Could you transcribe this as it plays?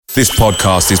This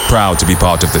podcast is proud to be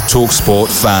part of the TalkSport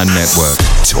Fan Network.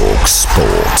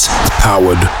 TalkSport.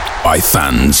 Powered by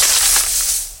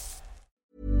fans.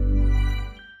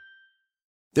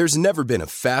 There's never been a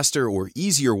faster or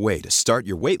easier way to start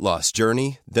your weight loss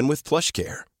journey than with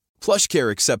PlushCare. PlushCare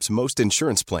accepts most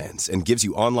insurance plans and gives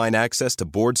you online access to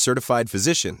board-certified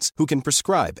physicians who can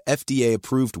prescribe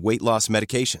FDA-approved weight loss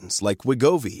medications like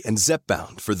Wegovy and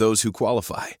Zepbound for those who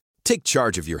qualify. Take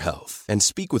charge of your health and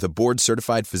speak with a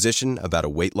board-certified physician about a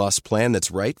weight loss plan that's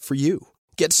right for you.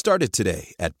 Get started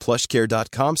today at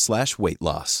plushcare.com/weight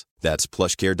loss. That's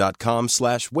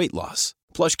plushcare.com/weight loss.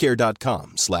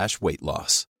 plushcare.com/weight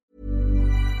loss.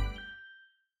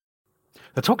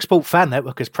 The TalkSport Fan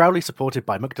Network is proudly supported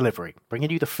by McDelivery,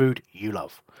 bringing you the food you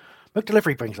love.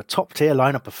 McDelivery brings a top-tier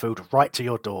lineup of food right to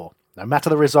your door. No matter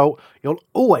the result, you'll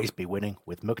always be winning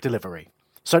with McDelivery.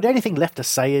 So the only thing left to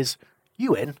say is,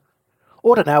 you in?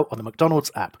 Order now on the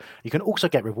McDonald's app. You can also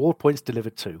get reward points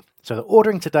delivered too, so that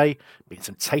ordering today means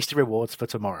some tasty rewards for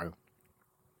tomorrow.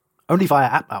 Only via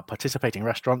app at participating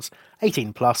restaurants,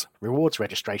 18 plus, rewards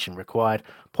registration required,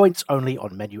 points only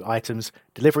on menu items,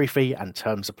 delivery fee and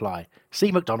terms apply.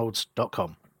 See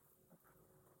mcdonalds.com.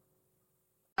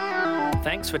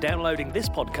 Thanks for downloading this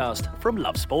podcast from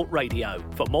Love Sport Radio.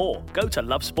 For more, go to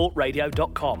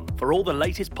lovesportradio.com for all the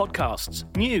latest podcasts,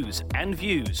 news and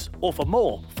views. Or for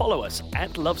more, follow us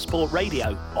at Love Sport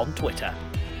Radio on Twitter.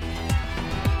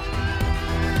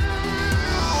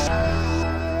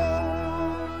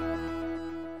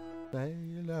 They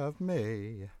love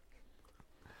me.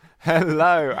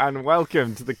 Hello and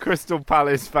welcome to the Crystal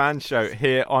Palace Fan Show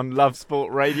here on Love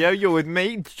Sport Radio. You're with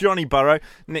me, Johnny Burrow,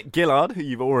 Nick Gillard, who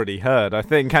you've already heard, I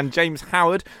think, and James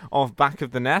Howard of Back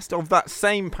of the Nest of that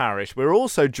same parish. We're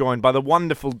also joined by the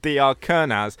wonderful DR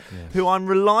Kernaz, who I'm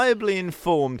reliably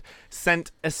informed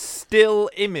sent a still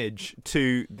image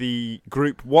to the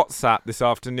group WhatsApp this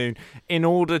afternoon in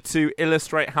order to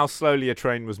illustrate how slowly a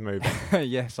train was moving.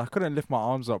 Yes, I couldn't lift my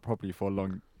arms up properly for a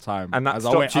long time. And that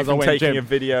stopped you from taking a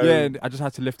video? Yeah, I just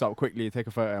had to lift up quickly, take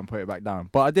a photo and put it back down.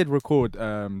 But I did record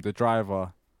the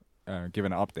driver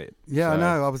giving an update. Yeah, so. I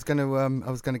know. I was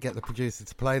gonna get the producer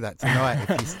to play that tonight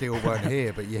if you still weren't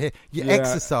here. But you're here. You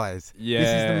exercise. Yeah. This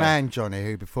is the man, Johnny,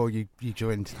 who before you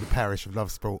joined the parish of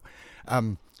Love Sport,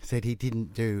 said he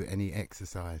didn't do any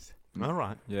exercise. All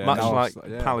right. Yeah, much like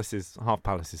Half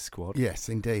Palace's squad. Yes,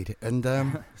 indeed. And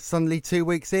suddenly 2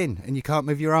 weeks in, and you can't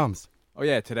move your arms. Oh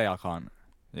yeah, today I can't.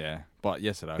 Yeah, but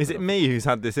yesterday. Is it me who's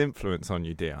had this influence on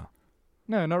you, DR?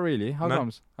 No, not really. How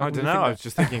comes? I don't know. I was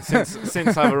just thinking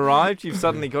since I've arrived, you've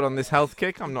suddenly got on this health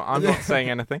kick. I'm not saying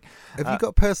anything. Have you got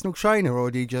a personal trainer,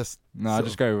 or do you just? No, I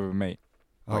just go with a mate.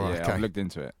 Oh, yeah, okay. I've looked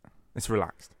into it. It's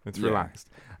relaxed. Relaxed.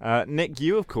 Nick,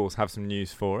 you of course have some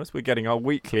news for us. We're getting our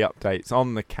weekly updates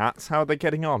on the cats. How are they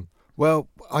getting on? Well,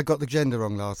 I got the gender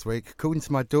wrong last week. According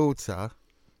to my daughter.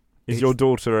 Is your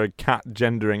daughter a cat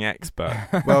gendering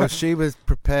expert? Well, she was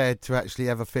prepared to actually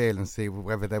have a feel and see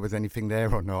whether there was anything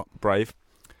there or not. Brave.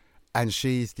 And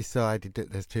she's decided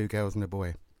that there's 2 girls and a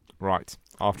boy. Right.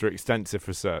 After extensive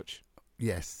research.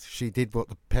 Yes, she did what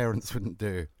the parents wouldn't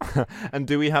do. And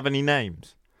do we have any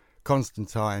names?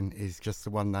 Constantine is just the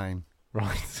one name.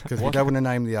 Right. Because we don't want to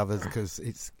name the others because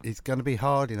it's going to be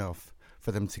hard enough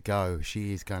for them to go.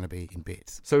 She is going to be in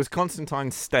bits. So is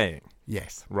Constantine staying?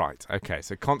 Yes. Right, okay.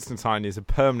 So Constantine is a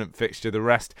permanent fixture. The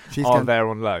rest are there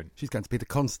on loan. She's going to be the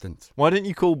constant. Why don't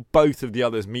you call both of the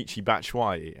others Michi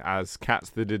Batshuayi as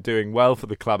cats that are doing well for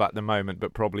the club at the moment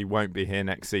but probably won't be here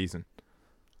next season?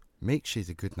 Michi's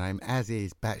a good name, as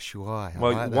is Batshuayi.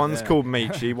 Well, like one's called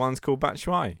Michi, one's called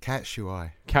Batshuayi.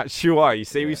 Catshuayi. Catshuayi. You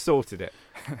see, we've sorted it.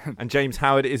 And James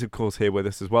Howard is, of course, here with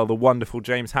us as well. The wonderful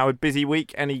James Howard. Busy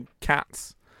week. Any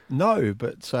cats? No,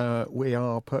 but we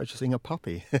are purchasing a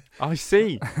puppy. I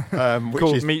see.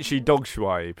 Called Michi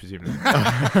Dogshuayi, presumably.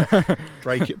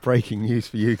 Breaking news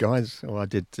for you guys. Well, I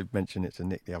did mention it to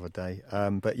Nick the other day.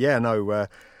 But yeah, no,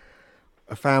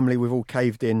 a family, we've all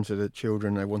caved in to the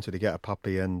children. They wanted to get a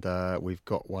puppy, and we've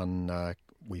got one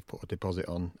we've put a deposit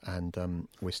on, and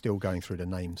we're still going through the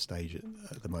name stage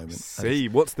at the moment. See,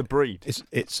 what's the breed?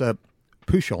 It's a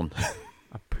Pouchon.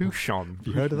 A Pouchon? Have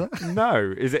you heard of that?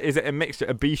 No. Is it a mixture,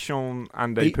 a Bichon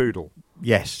and a poodle?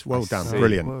 Yes, well done.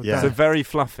 Brilliant. Well yeah. So very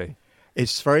fluffy.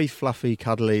 It's very fluffy,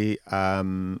 cuddly,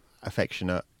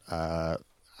 affectionate,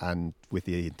 and with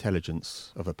the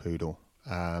intelligence of a poodle.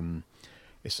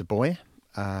 It's a boy.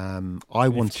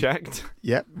 You've checked?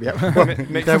 Yep.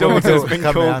 Nick's daughter's been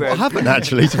called I haven't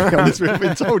actually, to be honest. We've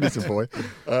been told it's a boy.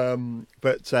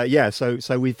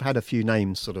 So we've had a few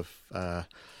names sort of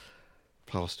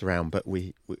passed around, but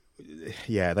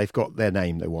yeah, they've got their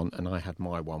name they want, and I had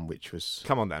my one, which was...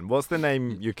 Come on then. What's the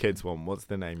name your kids want? What's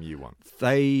the name you want?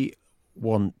 They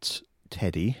want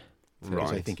Teddy, because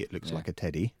Right. they think it looks like a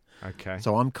teddy. Okay.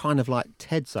 So I'm kind of like,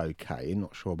 Ted's okay,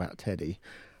 not sure about Teddy.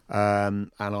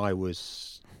 And I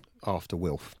was after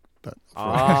Wilf. But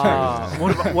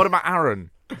what about Aaron?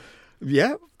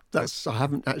 yeah, I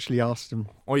haven't actually asked him.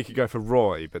 Or you could go for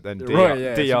Roy, but then Roy, yeah,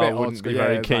 it's a DR bit wouldn't odd, be yeah,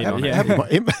 very it's keen like- on yeah.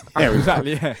 it. Yeah,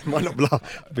 Exactly, yeah. Might not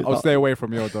bluff. A bit I'll like- stay away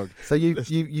from your dog. So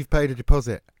you've paid a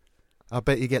deposit. I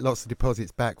bet you get lots of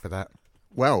deposits back for that.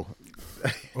 Well,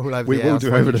 All over we the will house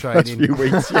do when over you're the first training. few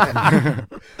weeks. Yeah.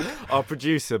 Our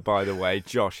producer, by the way,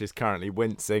 Josh, is currently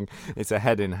wincing. It's a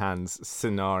head-in-hands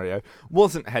scenario.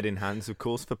 Wasn't head-in-hands, of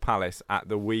course, for Palace at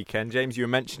the weekend. James, you were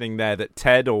mentioning there that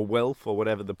Ted or Wilf, or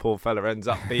whatever the poor fella ends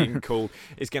up being called,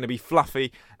 is going to be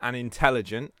fluffy and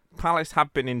intelligent. Palace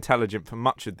have been intelligent for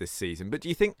much of this season, but do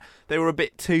you think they were a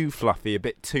bit too fluffy, a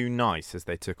bit too nice as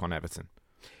they took on Everton?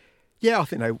 Yeah, I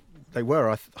think they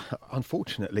were.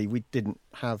 Unfortunately, we didn't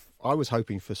have... I was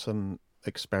hoping for some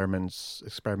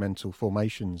experimental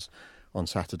formations on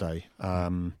Saturday,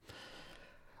 and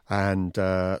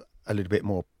a little bit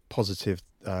more positive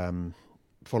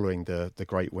following the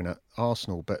great win at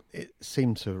Arsenal. But it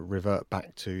seemed to revert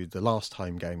back to the last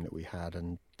home game that we had,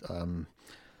 and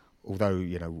although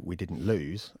we didn't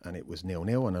lose and it was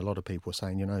 0-0, and a lot of people were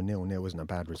saying 0-0 isn't a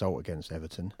bad result against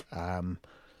Everton.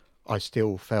 I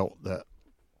still felt that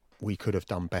we could have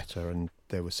done better, and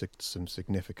there were some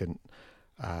significant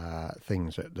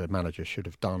things that the manager should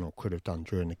have done or could have done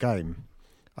during the game.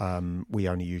 We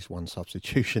only used one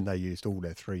substitution; they used all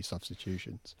their 3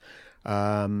 substitutions,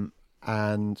 and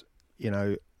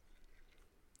I'm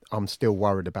still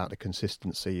worried about the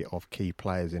consistency of key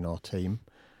players in our team.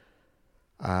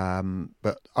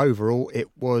 But overall, it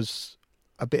was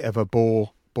a bit of a bore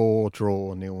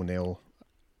draw, 0-0.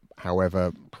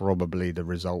 However, probably the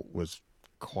result was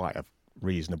quite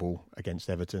reasonable against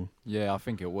Everton. Yeah, I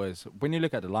think it was. When you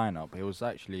look at the lineup, it was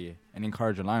actually an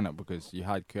encouraging lineup because you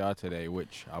had Kouyaté today,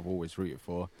 which I've always rooted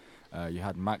for. You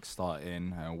had Max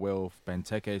starting, Wilf,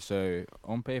 Benteke. So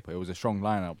on paper, it was a strong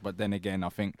lineup. But then again, I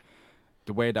think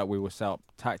the way that we were set up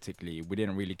tactically, we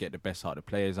didn't really get the best out of the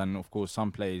players, and of course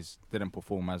some players didn't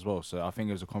perform as well. So I think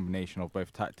it was a combination of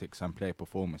both tactics and player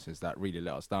performances that really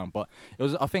let us down. But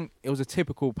I think it was a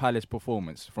typical Palace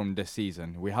performance from this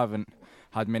season. We haven't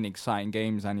had many exciting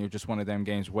games, and it was just one of them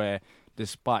games where,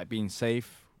 despite being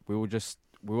safe, we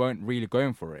weren't really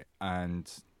going for it, and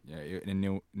yeah,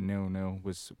 0-0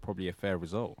 was probably a fair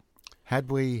result.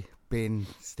 Had we been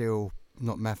still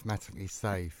not mathematically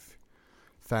safe,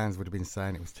 fans would have been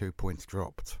saying it was 2 points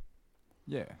dropped.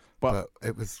 Yeah, but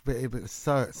it was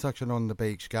such an on the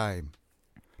beach game.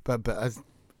 But as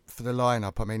for the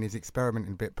lineup, I mean, he's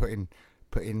experimenting a bit, putting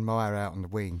Meyer out on the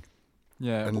wing,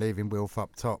 and leaving Wilf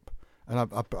up top. And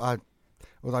I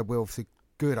although Wilf's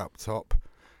good up top,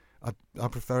 I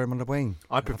prefer him on the wing.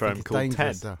 I prefer him called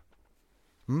Ted.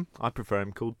 I prefer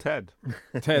him called Ted.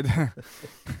 Ted.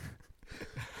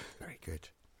 Very good,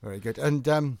 very good. And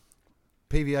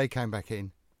PVA came back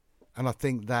in. And I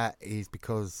think that is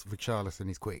because Richarlison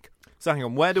is quick. So hang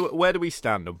on, where do we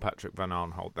stand on Patrick Van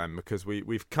Aanholt then? Because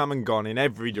we've come and gone in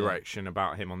every direction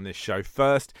about him on this show.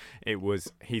 First, it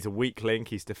was he's a weak link,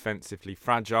 he's defensively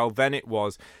fragile. Then it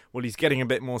was, well, he's getting a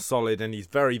bit more solid and he's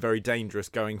very, very dangerous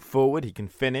going forward. He can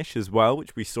finish as well,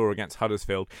 which we saw against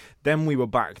Huddersfield. Then we were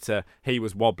back to he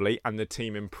was wobbly and the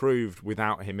team improved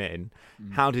without him in.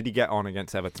 How did he get on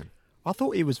against Everton? I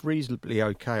thought he was reasonably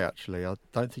okay, actually. I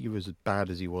don't think he was as bad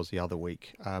as he was the other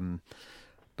week.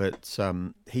 But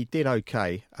he did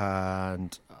okay,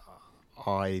 and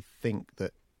I think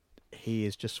that he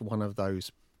is just one of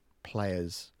those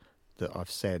players that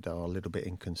I've said are a little bit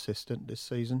inconsistent this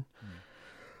season.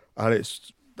 And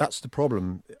that's the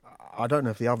problem. I don't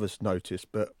know if the others noticed,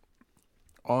 but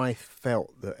I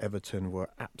felt that Everton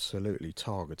were absolutely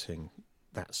targeting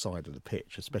that side of the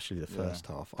pitch, especially the first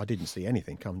half. I didn't see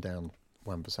anything come down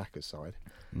Wan-Bissaka's side.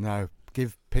 No,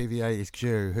 give PVA his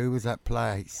due. Who was that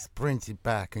player? He sprinted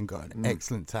back and got an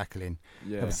excellent tackling.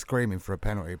 Yeah. I was screaming for a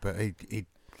penalty, but he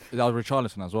that was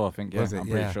Richarlison as well, I think. Yeah, was it? I'm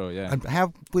pretty sure. Yeah. And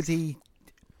how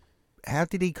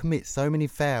did he commit so many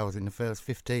fouls in the first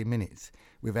 15 minutes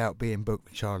without being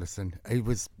booked, Richarlison? He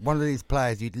was one of these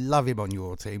players, you'd love him on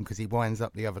your team because he winds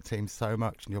up the other team so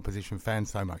much and the opposition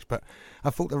fans so much. But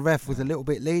I thought the ref was a little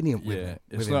bit lenient with him.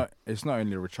 It's not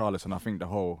only Richarlison. I think the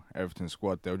whole Everton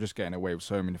squad, they were just getting away with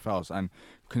so many fouls. And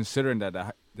considering that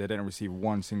they didn't receive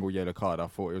one single yellow card, I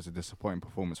thought it was a disappointing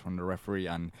performance from the referee.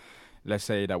 And let's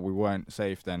say that we weren't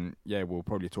safe, then we'll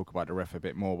probably talk about the ref a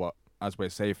bit more. But as we're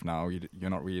safe now,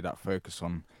 you're not really that focused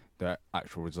on the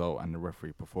actual result and the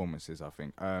referee performances, I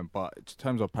think. But in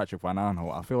terms of Patrick Van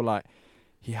Aanholt, I feel like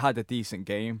he had a decent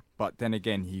game, but then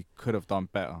again, he could have done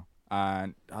better.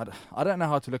 And I don't know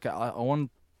how to look at it. I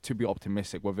want to be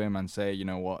optimistic with him and say, you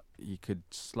know what, he could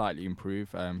slightly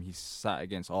improve. He sat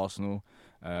against Arsenal,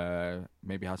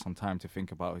 maybe had some time to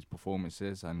think about his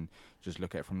performances and just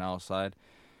look at it from the outside.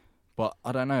 But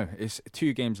I don't know. It's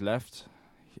 2 games left.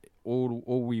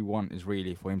 All we want is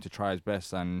really for him to try his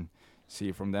best and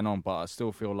see from then on. But I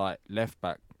still feel like left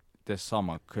back this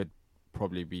summer could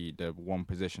probably be the one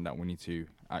position that we need to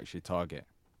actually target.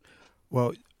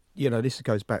 Well, you know, this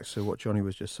goes back to what Johnny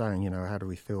was just saying. You know, how do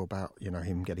we feel about, you know,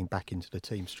 him getting back into the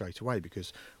team straight away?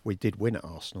 Because we did win at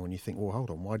Arsenal, and you think, well, hold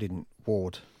on, why didn't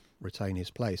Ward retain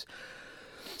his place?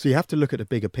 So you have to look at the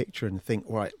bigger picture and think,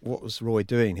 right, what was Roy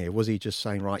doing here? Was he just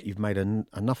saying, right, you've made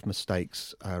enough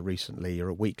mistakes recently, you're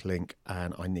a weak link,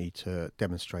 and I need to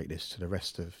demonstrate this to the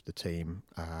rest of the team?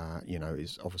 You know,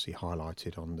 is obviously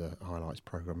highlighted on the highlights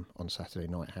programme on Saturday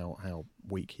night how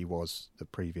weak he was the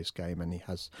previous game, and he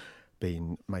has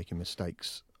been making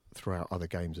mistakes throughout other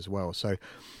games as well. So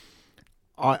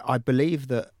I believe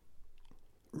that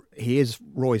he is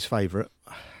Roy's favourite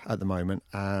at the moment,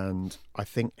 and I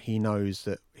think he knows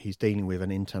that he's dealing with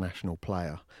an international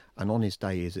player, and on his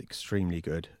day is extremely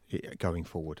good going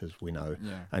forward, as we know.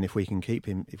 Yeah. And if we can keep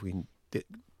him, if we can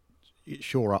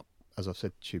shore up, as I've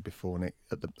said to you before, Nick,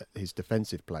 at his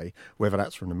defensive play, whether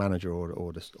that's from the manager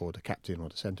or the captain or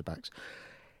the centre backs,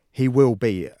 he will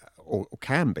be or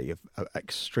can be an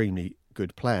extremely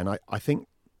good player. And I think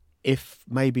if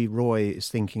maybe Roy is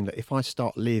thinking that if I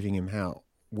start leaving him out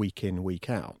week in, week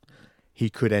out, he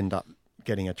could end up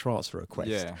getting a transfer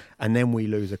request. Yeah. And then we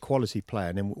lose a quality player,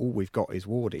 and then all we've got is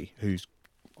Wardy, who's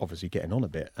obviously getting on a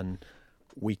bit, and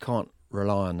we can't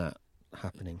rely on that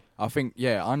happening. I think,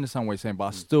 I understand what you're saying, but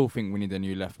I still think we need a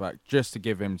new left back just to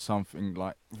give him something.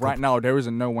 Like right now, there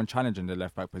isn't no one challenging the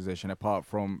left back position apart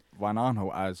from Van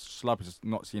Aanholt, as Slup is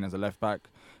not seen as a left back,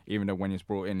 even though when he was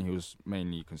brought in, he was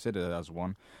mainly considered as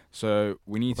one. So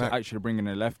we need to actually bring in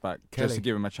a left back just to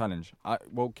give him a challenge.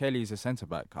 Kelly is a centre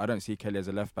back. I don't see Kelly as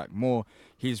a left back. More,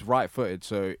 he's right-footed,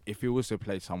 so if he was to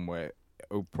play somewhere,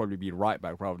 it would probably be right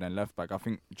back rather than left back. I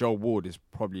think Joel Ward is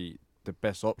probably the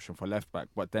best option for left back,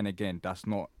 but then again, that's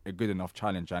not a good enough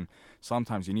challenge, and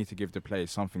sometimes you need to give the players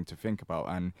something to think about.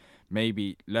 And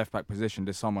maybe left back position,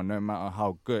 there's someone, no matter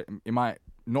how good, it might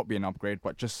not be an upgrade,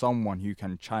 but just someone who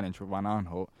can challenge with Van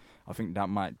Aanholt, I think that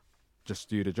might just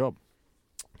do the job.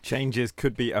 Changes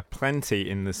could be aplenty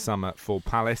in the summer for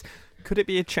Palace. Could it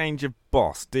be a change of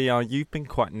boss? DR, you've been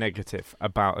quite negative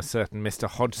about a certain Mr.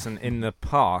 Hodgson in the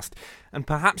past, and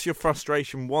perhaps your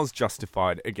frustration was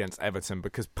justified against Everton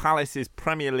because Palace's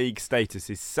Premier League status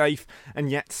is safe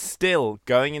and yet still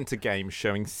going into games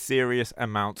showing serious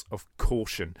amounts of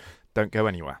caution. Don't go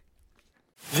anywhere.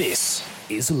 This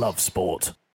is Love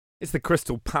Sport. It's the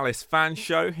Crystal Palace Fan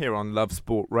Show here on Love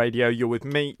Sport Radio. You're with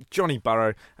me, Johnny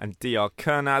Burrow, and DR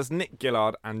Kernaz, Nick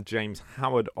Gillard and James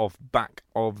Howard of Back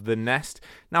of the Nest.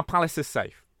 Now, Palace are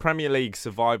safe. Premier League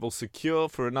survival secure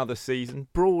for another season.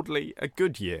 Broadly, a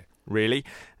good year, really.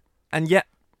 And yet,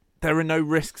 there are no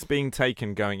risks being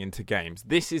taken going into games.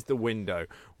 This is the window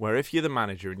where if you're the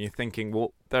manager and you're thinking,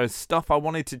 well, there's stuff I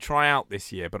wanted to try out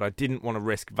this year, but I didn't want to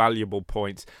risk valuable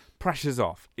points. Pressure's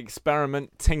off.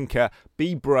 Experiment, tinker,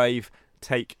 be brave,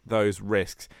 take those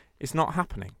risks. It's not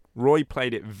happening. Roy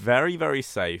played it very, very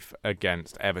safe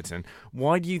against Everton.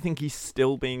 Why do you think he's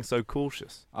still being so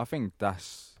cautious? I think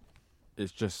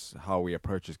it's just how he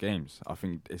approaches games. I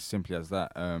think it's simply as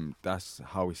that. That's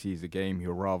how he sees the game.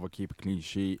 He'll rather keep a clean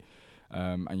sheet.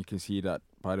 And you can see that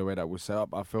by the way that was set up.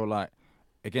 I feel like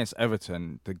against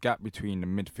Everton, the gap between the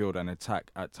midfield and attack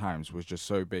at times was just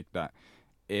so big that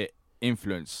it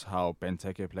influenced how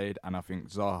Benteke played, and I think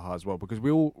Zaha as well, because we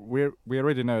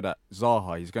already know that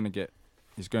Zaha he's going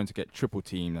to get triple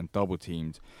teamed and double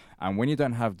teamed, and when you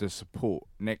don't have the support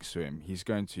next to him, he's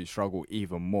going to struggle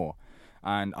even more.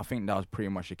 And I think that was pretty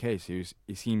much the case.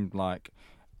 He seemed like,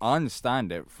 I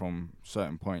understand it from a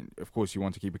certain point. Of course, you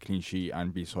want to keep a clean sheet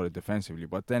and be solid defensively,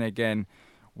 but then again,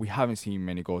 we haven't seen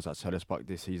many goals at Selhurst Park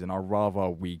this season. I'd rather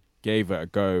we gave it a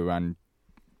go and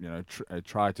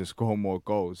try to score more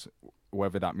goals,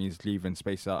 whether that means leaving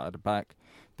space out at the back,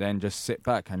 then just sit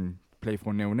back and play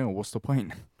for 0-0. What's the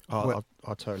point? I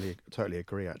totally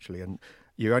agree, actually. And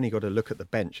you only got to look at the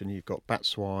bench, and you've got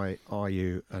Batshuayi,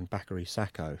 Ayew, and Bakary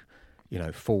Sakho,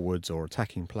 forwards or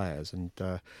attacking players, and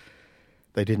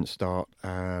they didn't start,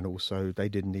 and also they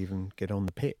didn't even get on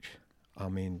the pitch. I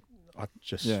mean, I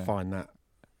just find that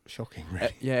shocking,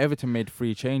 really. Everton made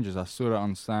 3 changes. I still don't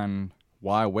understand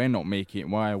why we're not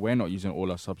using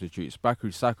all our substitutes.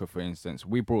 Bakary Saka, for instance,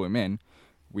 we brought him in.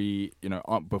 We,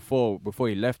 before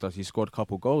he left us, he scored a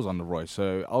couple goals under Roy.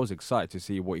 So I was excited to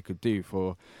see what he could do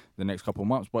for the next couple of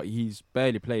months. But he's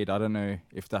barely played. I don't know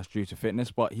if that's due to fitness,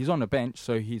 but he's on the bench,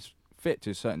 so he's fit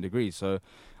to a certain degree. So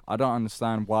I don't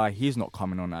understand why he's not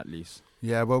coming on at least.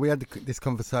 Yeah, well, we had this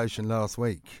conversation last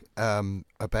week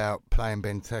about playing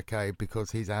Benteke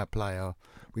because he's our player.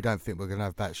 We don't think we're going to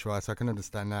have Batshuayi, so I can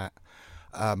understand that,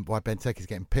 why Benteke's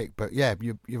getting picked. But yeah,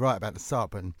 you're right about the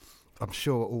sub, and I'm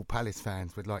sure all Palace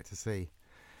fans would like to see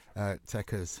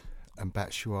Tekers and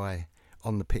Batshuayi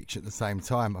on the pitch at the same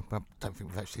time. I don't think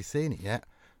we've actually seen it yet.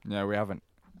 No, we haven't.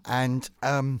 And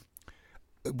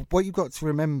what you've got to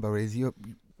remember is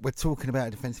we're talking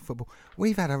about defensive football.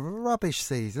 We've had a rubbish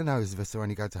season. Those of us who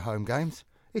only go to home games.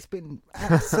 It's been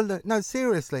absolute. No,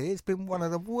 seriously, it's been one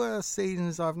of the worst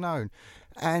seasons I've known.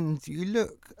 And you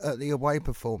look at the away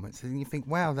performance and you think,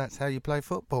 wow, that's how you play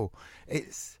football.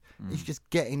 It's just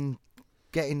getting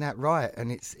that right,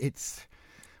 and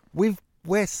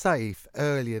we're safe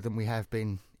earlier than we have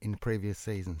been in the previous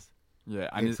seasons. Yeah,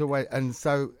 and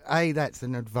so that's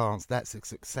an advance. That's a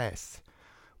success.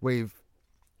 We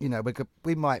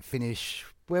might finish.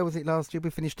 Where was it last year? We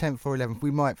finished 10th or 11th.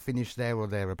 We might finish there or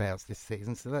thereabouts this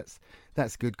season. So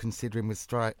that's good considering with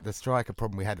the striker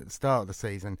problem we had at the start of the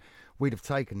season. We'd have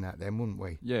taken that then, wouldn't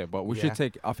we? Yeah, but we should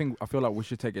take. I feel like we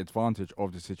should take advantage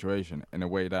of the situation in a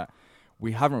way that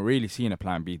we haven't really seen a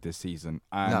plan B this season,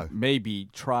 and maybe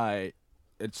try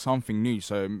something new.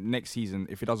 So next season,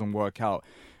 if it doesn't work out,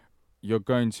 you're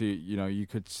going to, you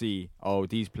could see,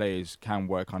 these players can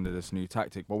work under this new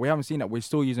tactic. But we haven't seen that. We're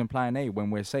still using plan A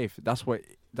when we're safe. That's why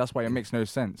it makes no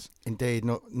sense. Indeed,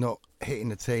 not hitting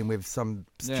the team with some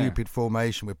stupid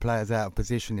formation with players out of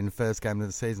position in the first game of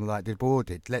the season like Boer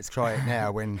did. Let's try it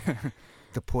now when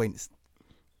the points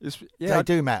they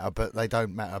do matter, but they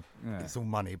don't matter. Yeah. It's all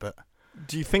money, but.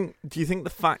 Do you think the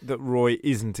fact that Roy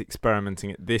isn't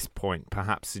experimenting at this point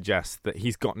perhaps suggests that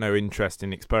he's got no interest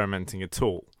in experimenting at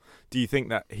all? Do you think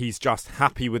that he's just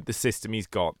happy with the system he's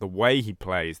got, the way he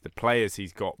plays, the players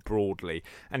he's got broadly,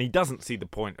 and he doesn't see the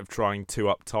point of trying two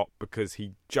up top because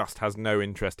he just has no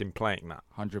interest in playing that?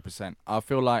 100%. I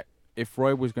feel like if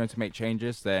Roy was going to make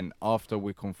changes, then after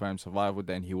we confirmed survival,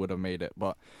 then he would have made it.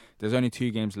 But there's only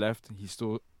 2 games left. He's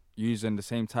still using the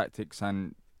same tactics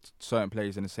and certain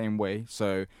players in the same way,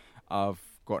 so I've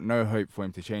got no hope for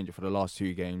him to change it for the last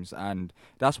 2 games, and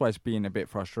that's why it's been a bit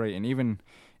frustrating. Even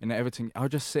in the Everton, I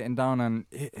was just sitting down and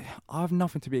I have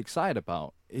nothing to be excited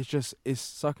about. It's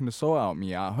sucking the soul out of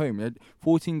me at home.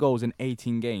 14 goals in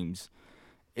 18 games.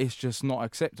 It's just not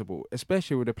acceptable,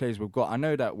 especially with the players we've got. I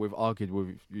know that we've argued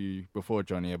with you before,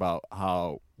 Johnny, about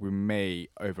how we may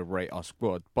overrate our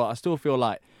squad, but I still feel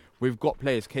like we've got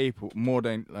players capable, more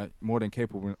than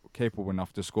capable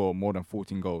enough to score more than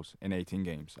 14 goals in 18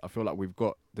 games. I feel like we've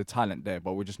got the talent there,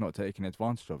 but we're just not taking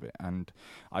advantage of it. And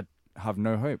I have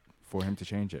no hope for him to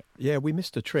change it. Yeah, we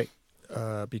missed a trick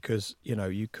because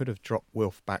you could have dropped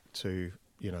Wilf back to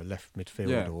left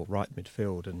midfield or right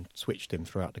midfield and switched him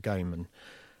throughout the game, and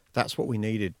that's what we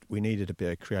needed. We needed a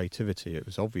bit of creativity. It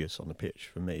was obvious on the pitch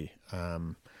for me.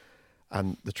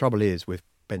 And the trouble is with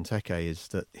Benteke is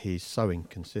that he's so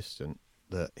inconsistent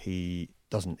that he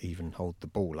doesn't even hold the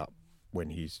ball up when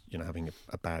he's having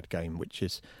a bad game, which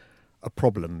is a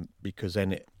problem because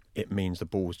then it means the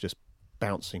ball's just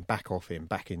bouncing back off him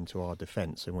back into our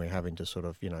defence, and we're having to sort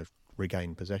of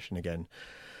regain possession again.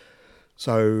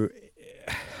 So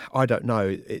I don't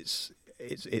know. It's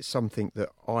something that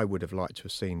I would have liked to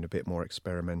have seen a bit more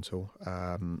experimental,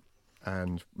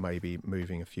 and maybe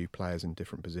moving a few players in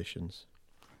different positions.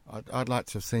 I'd like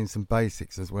to have seen some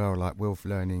basics as well, like Wilf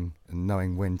learning and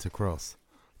knowing when to cross.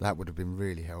 That would have been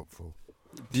really helpful.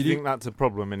 Do you think that's a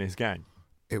problem in his game?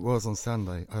 It was on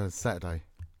Saturday.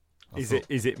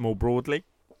 Is it more broadly?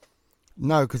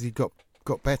 No, because he got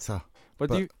better. But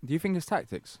do you think it's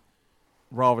tactics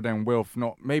rather than Wilf?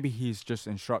 Not maybe he's just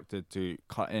instructed to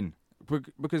cut in.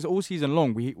 Because all season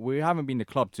long we haven't been the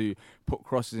club to put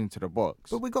crosses into the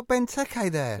box. But we got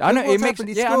Benteke there. I know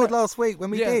he scored last week when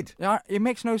we did. Yeah, it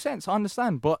makes no sense. I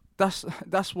understand, but that's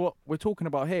what we're talking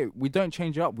about here. We don't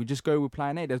change it up. We just go with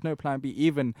plan A. There's no plan B.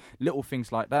 Even little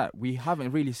things like that, we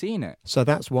haven't really seen it. So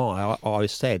that's why I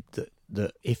said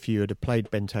that if you had played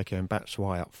Benteke and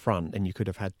Batshuayi up front, then you could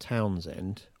have had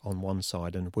Townsend on one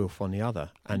side and Wilf on the other,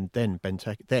 and then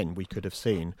Benteke. Then we could have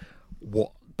seen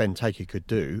what Benteke could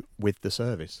do with the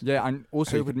service. Yeah, and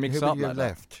also who would mix who up would you like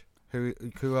left?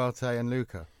 Kuarte and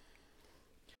Luca.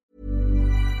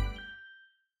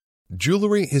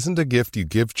 Jewelry isn't a gift you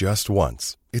give just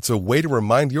once. It's a way to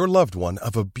remind your loved one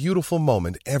of a beautiful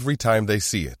moment every time they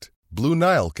see it. Blue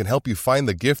Nile can help you find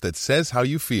the gift that says how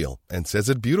you feel and says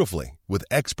it beautifully, with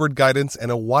expert guidance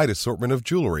and a wide assortment of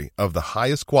jewelry of the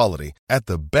highest quality at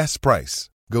the best price.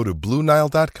 Go to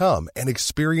BlueNile.com and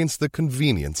experience the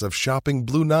convenience of shopping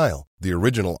Blue Nile, the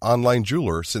original online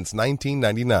jeweler since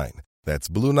 1999. That's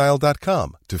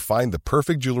BlueNile.com to find the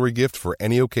perfect jewelry gift for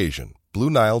any occasion.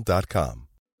 BlueNile.com.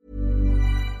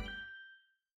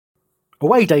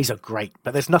 Away days are great,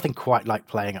 but there's nothing quite like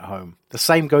playing at home. The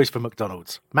same goes for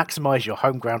McDonald's. Maximise your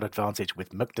home ground advantage with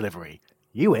McDelivery.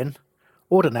 You in?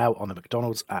 Order now on the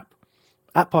McDonald's app.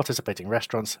 At participating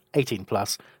restaurants, 18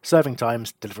 plus, serving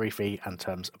times, delivery fee and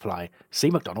terms apply.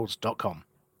 See mcdonalds.com.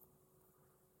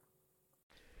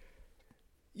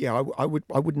 Yeah, I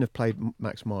wouldn't have played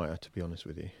Max Meyer, to be honest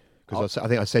with you, because I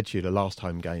think I said to you the last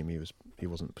home game he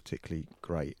wasn't particularly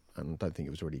great, and I don't think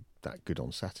it was really that good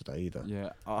on Saturday either. Yeah,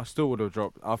 I still would have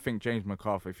dropped. I think James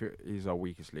McArthur, he's our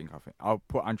weakest link. I think I'll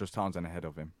put Andros Townsend ahead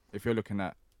of him. If you're looking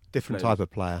at different type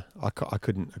of player, I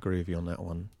couldn't agree with you on that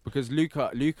one. Because Luca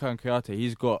and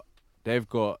Kouyaté, they've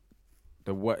got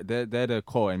they're the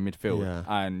core in midfield, yeah.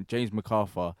 And James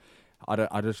McArthur,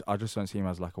 I just don't see him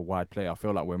as like a wide player. I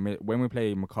feel like when we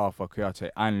play McArthur,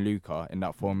 Kouyaté, and Luca in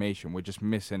that formation, we're just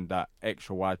missing that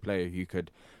extra wide player who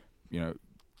could,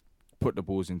 put the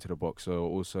balls into the box. So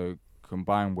also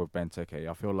combined with Benteke,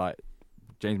 I feel like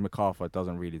James McArthur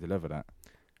doesn't really deliver that.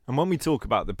 And when we talk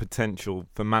about the potential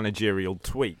for managerial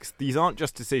tweaks, these aren't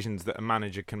just decisions that a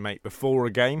manager can make before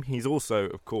a game. He's also,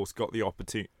 of course, got the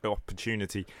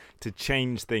opportunity to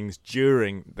change things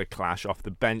during the clash off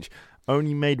the bench.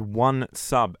 Only made one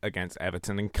sub against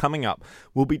Everton, and coming up,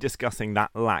 we'll be discussing that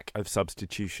lack of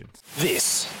substitutions.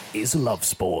 This is Love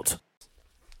Sport.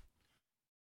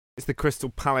 It's the Crystal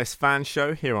Palace fan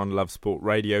show here on Love Sport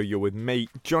Radio. You're with me,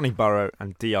 Johnny Burrow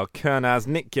and DR Kernaz,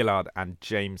 Nick Gillard and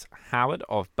James Howard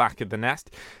of Back of the Nest.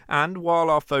 And while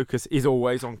our focus is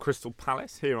always on Crystal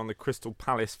Palace here on the Crystal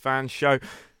Palace fan show,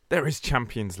 there is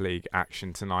Champions League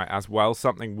action tonight as well,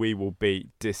 something we will be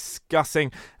discussing.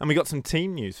 And we got some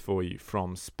team news for you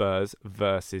from Spurs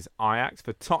versus Ajax.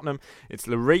 For Tottenham, it's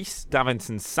Lloris,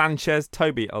 Davinson Sanchez,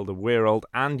 Toby Alderweireld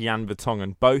and Jan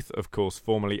Vertonghen, both, of course,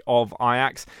 formerly of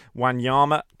Ajax.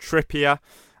 Wanyama, Trippier,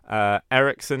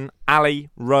 Eriksen, Ali,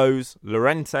 Rose,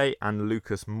 Llorente and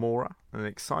Lucas Moura. An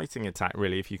exciting attack,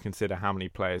 really, if you consider how many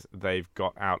players they've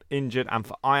got out injured. And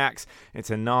for Ajax, it's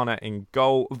Onana in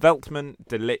goal, Veltman,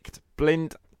 De Ligt,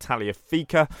 Blind,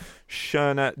 Tagliafico,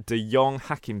 Schöne, De Jong,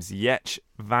 Hakim Ziyech,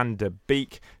 Van der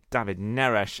Beek, David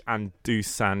Neres and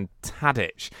Dusan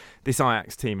Tadic. This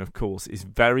Ajax team, of course, is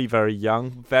very, very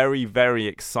young, very, very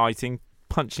exciting,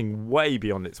 punching way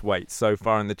beyond its weight so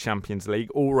far in the Champions League,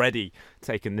 already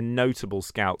taken the notable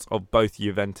scouts of both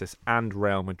Juventus and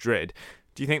Real Madrid.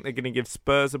 Do you think they're going to give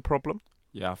Spurs a problem?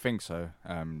 Yeah, I think so.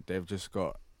 They've just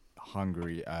got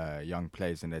hungry young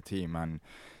players in their team, and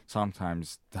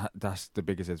sometimes that's the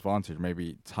biggest advantage.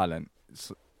 Maybe talent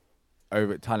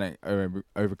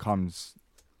overcomes.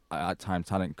 At times,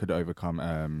 talent could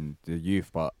overcome the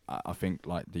youth, but I think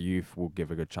like the youth will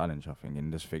give a good challenge. I think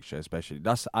in this fixture, especially,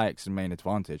 that's Ajax's main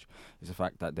advantage, is the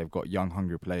fact that they've got young,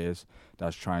 hungry players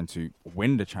that's trying to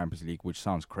win the Champions League, which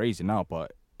sounds crazy now,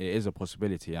 but it is a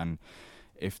possibility. And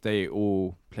if they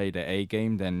all play their A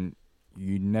game, then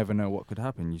you never know what could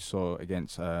happen. You saw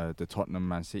against the Tottenham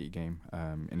Man City game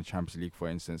in the Champions League, for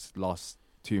instance, last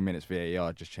 2 minutes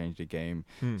VAR just changed the game.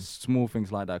 Small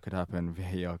things like that could happen.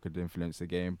 VAR could influence the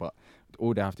game, but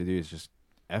all they have to do is just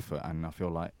effort, and I feel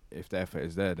like if the effort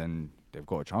is there, then they've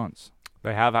got a chance.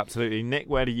 They have, absolutely. Nick,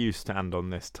 where do you stand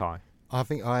on this tie? I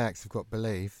think Ajax have got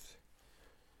belief,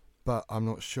 but I'm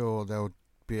not sure they'll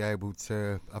be able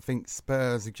to. I think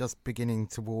Spurs are just beginning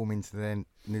to warm into their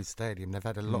new stadium. They've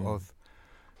had a lot of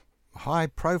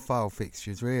high-profile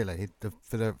fixtures, really,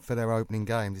 for their opening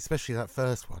games, especially that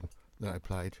first one that I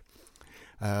played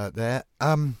there.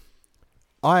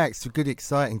 Ajax are a good,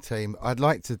 exciting team. I'd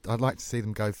like to see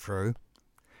them go through,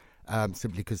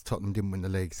 simply because Tottenham didn't win the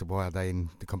league, so why are they in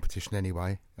the competition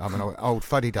anyway? I'm an old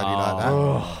fuddy-duddy like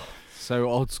that. So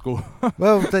old school.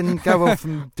 Well, then go off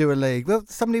and do a league. Well,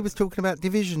 somebody was talking about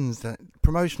divisions,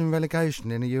 promotion and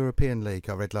relegation in a European league,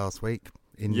 I read last week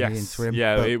in the interim.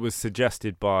 Yeah, it was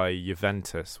suggested by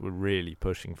Juventus. We're really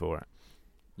pushing for it.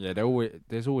 Yeah,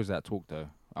 there's always that talk, though.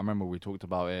 I remember we talked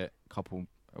about it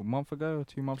a month ago or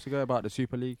 2 months ago about the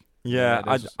Super League. Yeah,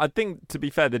 I think, to be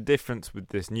fair, the difference with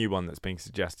this new one that's being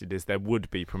suggested is there would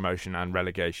be promotion and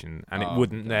relegation, and it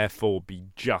wouldn't therefore be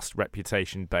just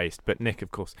reputation-based. But, Nick,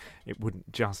 of course, it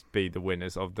wouldn't just be the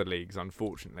winners of the leagues,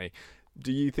 unfortunately.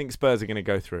 Do you think Spurs are going to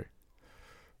go through?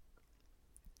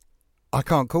 I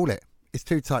can't call it. It's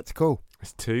too tight to call.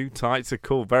 It's too tight to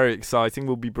call. Very exciting.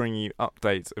 We'll be bringing you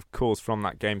updates, of course, from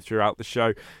that game throughout the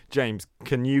show. James,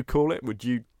 can you call it? Would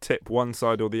you tip one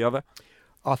side or the other?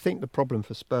 I think the problem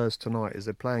for Spurs tonight is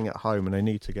they're playing at home and they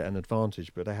need to get an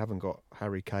advantage, but they haven't got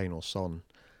Harry Kane or Son.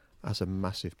 That's a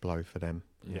massive blow for them.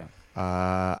 Yeah.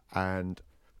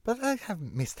 But they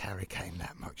haven't missed Harry Kane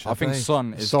that much. I think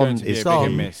Son is Son going to be is a bigger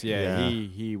key. miss. Yeah,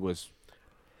 he was.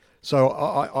 So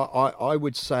I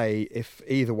would say if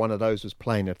either one of those was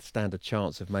playing, a standard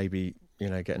chance of maybe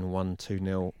getting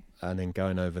 1-2-0 and then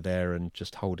going over there and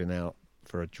just holding out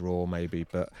for a draw maybe.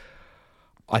 But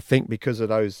I think because of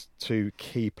those two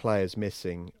key players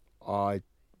missing, I'm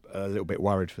a little bit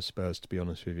worried for Spurs, to be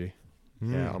honest with you.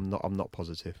 Yeah, I'm not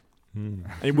positive.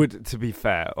 It would, to be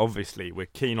fair, obviously we're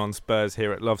keen on Spurs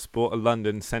here at Love Sport, a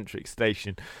London-centric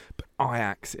station, but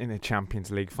Ajax in a Champions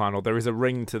League final, there is a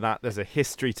ring to that, there's a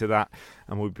history to that,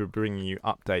 and we'll be bringing you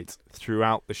updates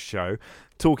throughout the show.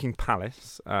 Talking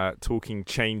Palace, talking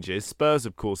changes, Spurs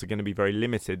of course are going to be very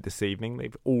limited this evening.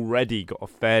 They've already got a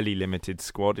fairly limited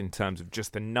squad in terms of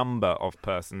just the number of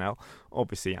personnel.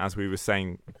 Obviously, as we were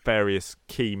saying, various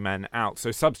key men out,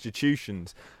 so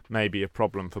substitutions may be a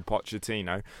problem for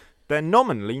Pochettino. They're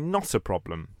nominally not a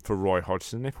problem for Roy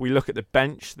Hodgson. If we look at the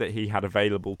bench that he had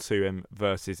available to him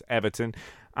versus Everton,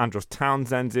 Andros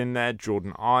Townsend's in there,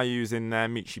 Jordan Ayew's in there,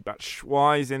 Michy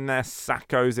Batshuayi's in there,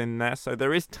 Sakho's in there. So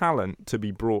there is talent to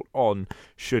be brought on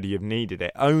should he have needed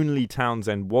it. Only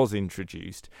Townsend was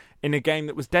introduced in a game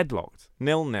that was deadlocked,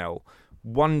 0-0.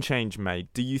 One change made.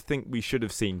 Do you think we should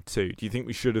have seen two? Do you think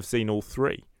we should have seen all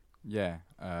three? Yeah,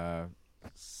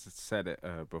 said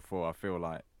it before. I feel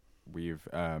like we're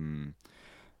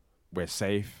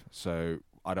safe, so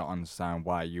I don't understand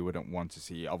why you wouldn't want to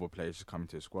see other players come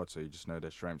into the squad so you just know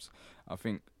their strengths. I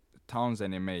think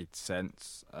Townsend, it made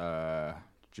sense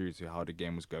due to how the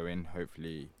game was going.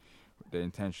 Hopefully the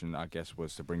intention, I guess,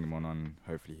 was to bring him on.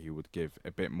 Hopefully he would give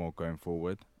a bit more going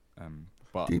forward,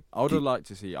 but I would have liked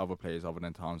to see other players other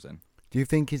than Townsend. Do you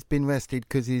think he's been rested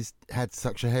because he's had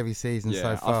such a heavy season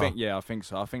so far? I think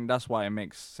so. I think that's why it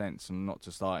makes sense not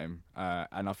to start him.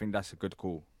 And I think that's a good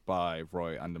call by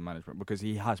Roy and the management because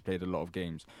he has played a lot of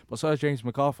games. But so has James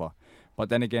McArthur. But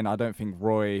then again, I don't think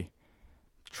Roy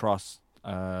trusts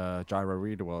Jairo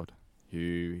Riedewald,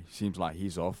 who seems like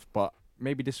he's off. But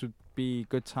maybe this would be a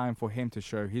good time for him to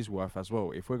show his worth as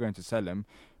well. If we're going to sell him,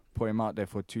 put him out there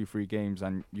for 2-3 games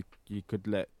and you could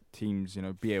let teams,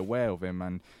 be aware of him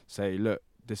and say, look,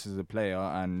 this is a player,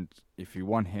 and if you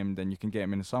want him, then you can get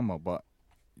him in the summer. But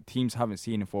teams haven't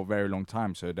seen him for a very long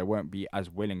time, so they won't be as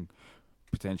willing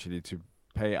potentially to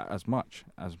pay as much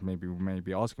as maybe we may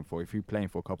be asking for. If you're playing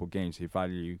for a couple of games, his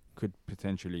value could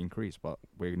potentially increase, but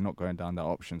we're not going down that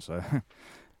option, so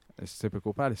it's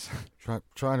typical Palace.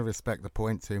 Trying to respect the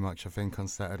point too much, I think, on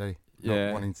Saturday. Yeah,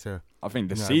 not wanting to. I think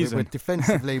the season.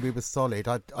 Defensively, we were solid.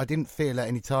 I didn't feel at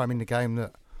any time in the game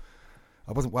that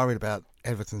I wasn't worried about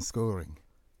Everton scoring.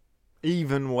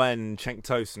 Even when Cenk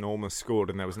Tosun almost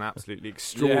scored and there was an absolutely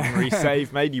extraordinary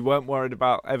save made, you weren't worried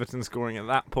about Everton scoring at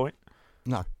that point?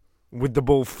 No. With the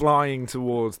ball flying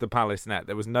towards the Palace net,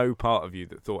 there was no part of you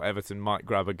that thought Everton might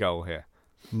grab a goal here?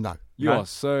 No. You are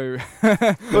so...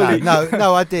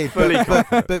 No, I did.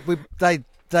 But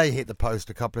they hit the post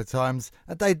a couple of times.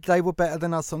 And they were better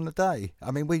than us on the day.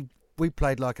 I mean, we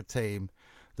played like a team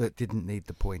that didn't need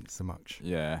the points so much.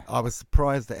 Yeah. I was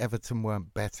surprised that Everton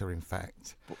weren't better, in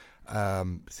fact,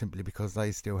 simply because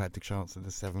they still had the chance of the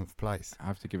 7th place. I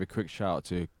have to give a quick shout out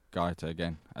to Gaeta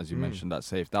again, as you mentioned that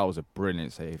save. That was a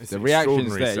brilliant save. It's the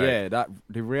reactions there, save.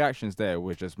 the reactions there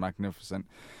were just magnificent.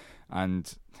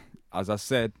 And as I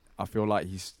said, I feel like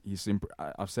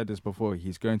I've said this before.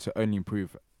 He's going to only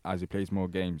improve as he plays more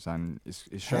games, and it's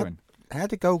showing. How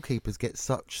do goalkeepers get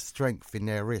such strength in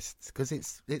their wrists? Because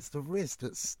it's the wrist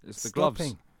that's it's the stopping.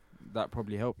 gloves that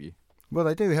probably help you. Well,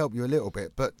 they do help you a little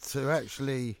bit, but to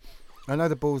actually, I know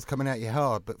the ball's coming at you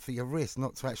hard, but for your wrist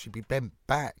not to actually be bent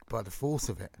back by the force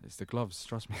of it. It's the gloves,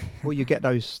 trust me. Well, you get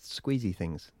those squeezy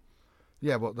things.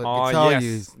 Yeah, what the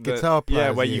guitar players.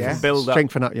 Yeah, where you can build up.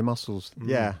 Strengthen up your muscles.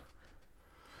 Yeah.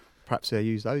 Perhaps they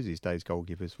use those these days,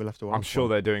 goalkeepers. We'll have to ask. I'm sure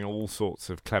they're doing all sorts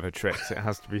of clever tricks, it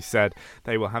has to be said.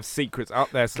 They will have secrets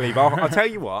up their sleeve. I'll tell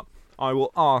you what, I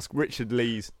will ask Richard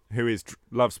Lees, who is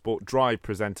Love Sport Drive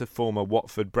presenter, former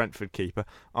Watford Brentford keeper.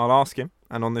 I'll ask him,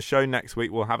 and on the show next week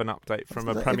we'll have an update from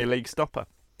a Premier League stopper.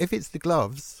 If it's the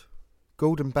gloves,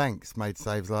 Gordon Banks made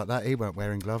saves like that. He weren't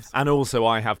wearing gloves. And also,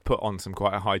 I have put on some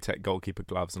quite a high-tech goalkeeper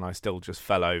gloves, and I still just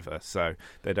fell over, so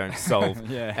they don't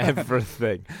solve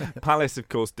everything. Palace, of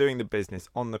course, doing the business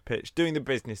on the pitch, doing the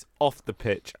business off the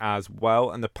pitch as well,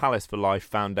 and the Palace for Life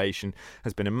Foundation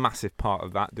has been a massive part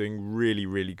of that, doing really,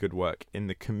 really good work in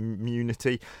the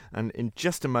community. And in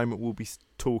just a moment, we'll be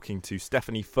talking to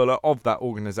Stephanie Fuller of that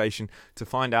organisation to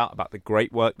find out about the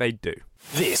great work they do.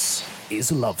 This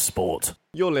is Love Sport.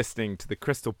 You're listening to the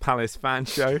Crystal Palace Fan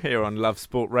Show here on Love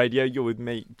Sport Radio. You're with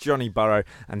me, Johnny Burrow,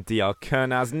 and DR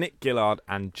Kernaz, Nick Gillard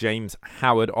and James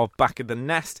Howard of Back of the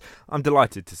Nest. I'm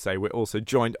delighted to say we're also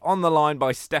joined on the line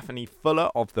by Stephanie Fuller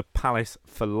of the Palace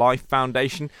for Life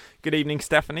Foundation. Good evening,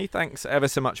 Stephanie. Thanks ever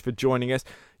so much for joining us.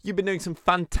 You've been doing some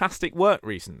fantastic work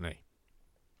recently.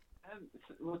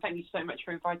 Well, thank you so much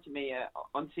for inviting me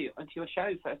onto your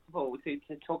show, first of all, to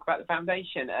talk about the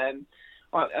foundation.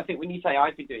 Well, I think when you say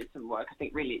I've been doing some work, I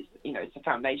think really it's a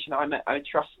foundation. I'm a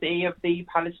trustee of the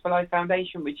Palace for Life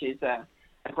Foundation, which is a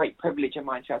great privilege of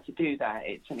mine to be able to do that.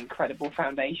 It's an incredible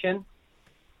foundation.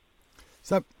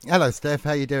 So, hello, Steph.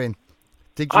 How you doing?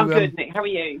 I'm good, Nick. How are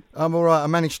you? I'm all right. I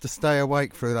managed to stay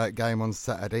awake through that game on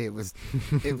Saturday. It was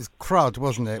crud,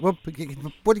 wasn't it? Well,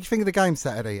 what did you think of the game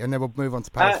Saturday? And then we'll move on to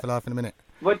Palace for Life in a minute.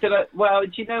 Well, do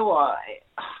you know what?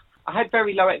 I had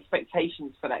very low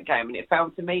expectations for that game, and it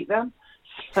failed to meet them.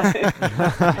 So I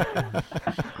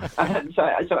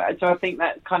think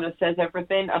that kind of says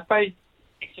everything. I suppose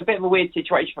it's a bit of a weird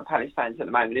situation for Palace fans at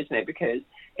the moment, isn't it? Because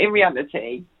in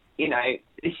reality,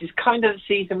 this is kind of the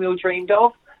season we all dreamed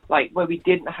of, like where we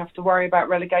didn't have to worry about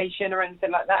relegation or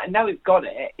anything like that. And now we've got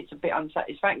it, it's a bit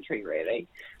unsatisfactory, really.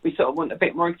 We sort of want a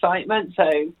bit more excitement,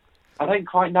 so I don't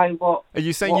quite know what... Are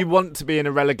you saying you want to be in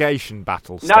a relegation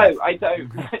battle, Steph? No, I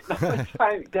don't. No, I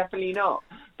don't, definitely not.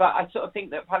 But I sort of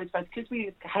think that Palace fans, because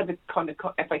we had a kind of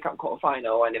FA Cup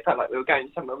quarter-final and it felt like we were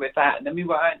going somewhere with that, and then we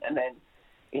weren't, and then,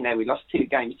 we lost 2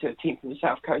 games to a team from the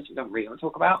South Coast we don't really want to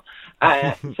talk about.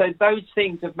 So those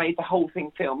things have made the whole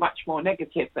thing feel much more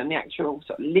negative than the actual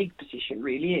sort of league position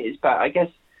really is. But I guess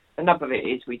another of it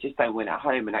is we just don't win at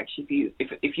home, and actually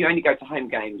if you only go to home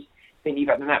games, then you've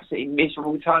had an absolutely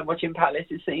miserable time watching Palace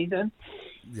this season.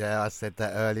 Yeah, I said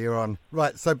that earlier on.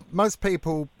 Right, so most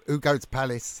people who go to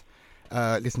Palace,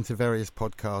 listen to various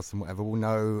podcasts and whatever, will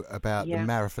know about the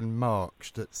Marathon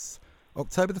March. That's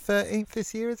October the 13th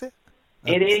this year, is it?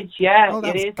 It is, yeah. Oh,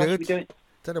 that it was is. good.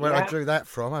 Don't know where I drew that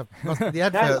from. The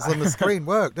adverts on the screen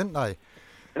worked, didn't they?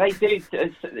 They do.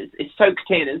 It's soaked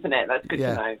in, isn't it? That's good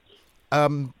to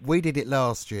know. We did it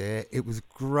last year. It was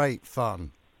great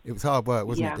fun. It was hard work,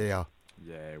 wasn't it, dear?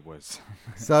 Yeah, it was.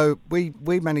 So we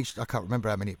managed, I can't remember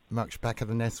how much Back of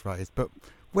the Nest raised, but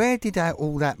where did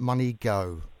all that money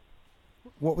go?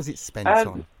 What was it spent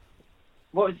on?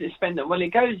 What was it spent on? Well,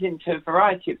 it goes into a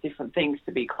variety of different things,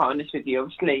 to be quite honest with you.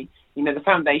 Obviously, the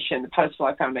foundation, the Palace for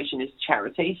Life Foundation, is a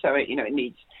charity, so it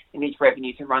needs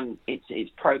revenue to run its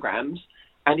programs.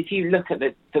 And if you look at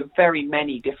the very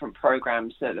many different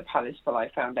programs that the Palace for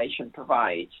Life Foundation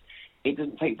provides, it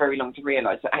doesn't take very long to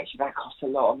realise that actually that costs a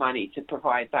lot of money to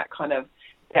provide that kind of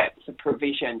depth of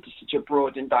provision to such a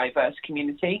broad and diverse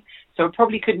community. So I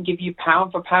probably couldn't give you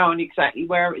pound for pound exactly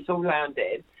where it's all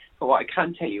landed, but what I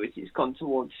can tell you is it's gone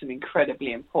towards some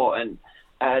incredibly important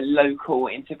local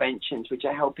interventions which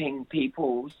are helping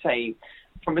people, say,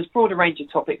 from as broad a range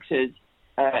of topics as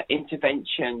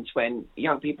interventions when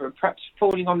young people are perhaps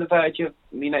falling on the verge of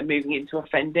moving into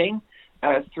offending,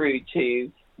 through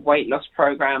to weight loss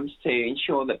programs to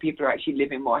ensure that people are actually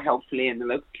living more healthily in the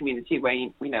local community where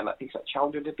we know like things like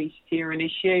childhood obesity are an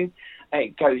issue.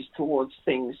 It goes towards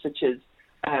things such as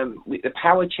with the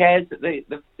power chairs that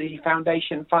the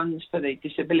foundation funds for the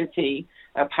Disability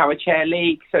Power Chair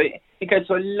League. So it goes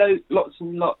to lots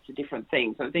and lots of different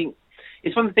things. I think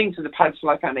it's one of the things with the Palace for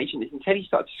Life Foundation is until you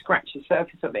start to scratch the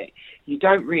surface of it, you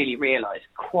don't really realise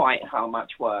quite how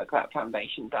much work that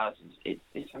foundation does.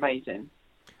 It's amazing.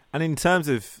 And in terms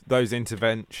of those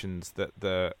interventions that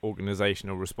the organisation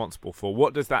are responsible for,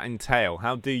 what does that entail?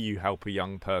 How do you help a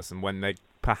young person when they're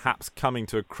perhaps coming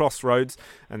to a crossroads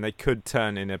and they could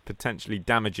turn in a potentially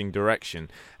damaging direction?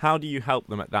 How do you help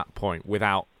them at that point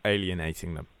without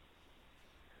alienating them?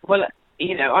 Well,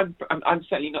 I'm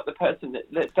certainly not the person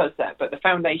that does that, but the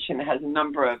foundation has a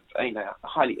number of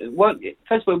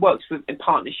first of all, it works in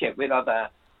partnership with other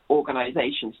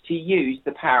organisations to use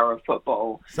the power of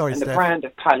football and the brand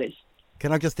of Palace.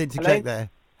 Can I just interject there?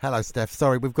 Hello, Steph.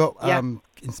 Sorry, we've got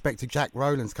Inspector Jack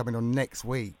Rowlands coming on next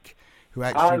week, who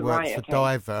actually works for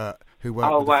Divert, who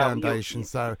work with the foundation,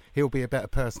 so he'll be a better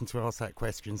person to ask that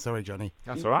question. Sorry, Johnny.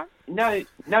 That's all right.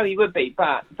 No, he would be.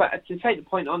 But to take the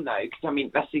point on, though, because, I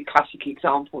mean, that's the classic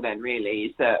example then, really,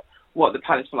 is that what the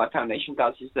Palace for Life Foundation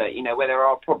does is that, you know, where there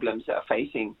are problems that are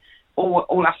facing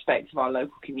all aspects of our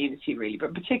local community, really,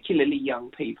 but particularly young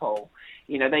people,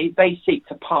 you know, they seek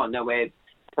to partner with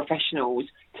professionals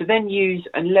to then use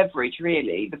and leverage,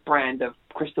 really, the brand of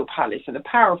Crystal Palace and the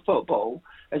power of football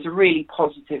as a really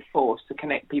positive force to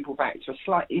connect people back to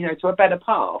to a better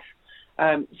path.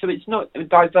 So it's not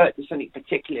divert to something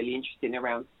particularly interesting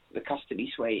around the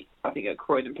custody suite, I think, at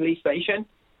Croydon Police Station.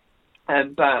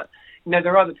 But, you know,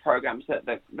 there are other programs that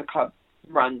the club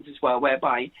runs as well,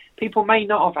 whereby people may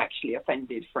not have actually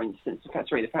offended, for instance,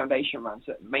 the foundation runs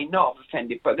that may not have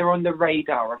offended, but they're on the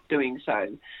radar of doing so.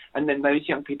 And then those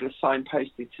young people are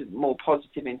signposted to more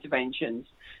positive interventions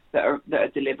that are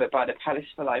delivered by the Palace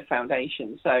for Life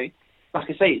Foundation. So, like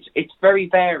I say, it's very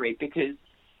varied, because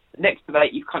next to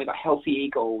that you've kind of got Healthy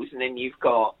Eagles, and then you've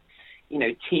got, you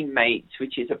know, Teammates,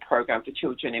 which is a program for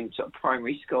children in sort of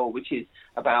primary school, which is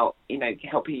about, you know,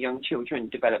 helping young children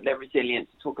develop their resilience,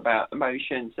 talk about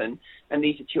emotions, and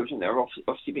these are children that are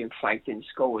obviously being flagged in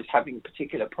school as having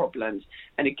particular problems.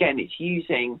 And again, it's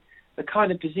using the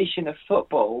kind of position of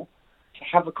football to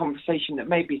have a conversation that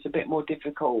maybe is a bit more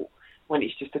difficult when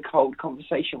it's just a cold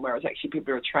conversation, whereas actually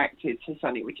people are attracted to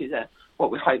something which is what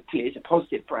we hopefully is a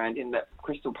positive brand in the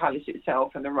Crystal Palace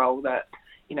itself and the role that,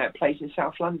 you know, it plays in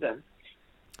South London.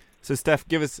 So, Steph,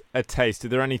 give us a taste. Are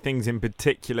there any things in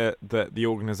particular that the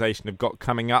organisation have got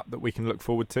coming up that we can look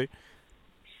forward to?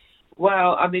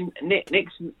 Well, I mean,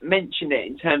 Nick's mentioned it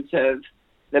in terms of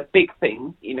the big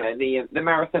thing, you know, the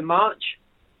Marathon March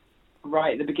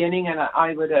right at the beginning, and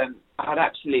I've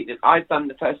done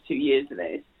the first 2 years of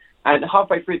this, and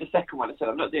halfway through the second one I said,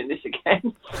 I'm not doing this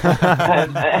again.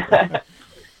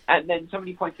 And then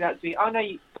somebody pointed out to me,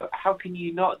 how can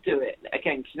you not do it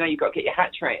again? Because you know you've got to get your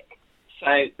hat trick.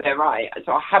 So they're right.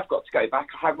 So I have got to go back.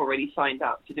 I have already signed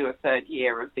up to do a third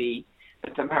year of the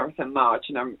Marathon March,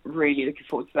 and I'm really looking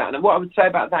forward to that. And what I would say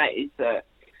about that is that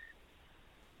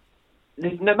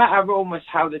no matter almost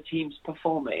how the team's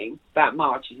performing, that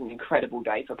march is an incredible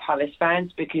day for Palace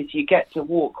fans, because you get to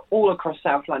walk all across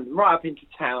South London, right up into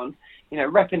town, you know,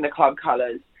 repping the club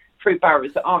colours, through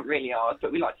barriers that aren't really ours,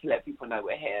 but we like to let people know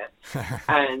we're here.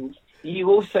 And you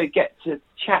also get to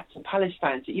chat to Palace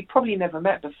fans that you've probably never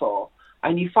met before.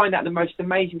 And you find out the most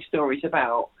amazing stories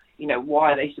about, you know,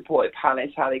 why they supported Palace,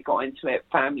 how they got into it,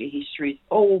 family histories,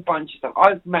 all bunch of stuff.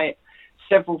 I've met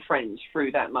several friends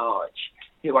through that march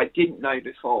who I didn't know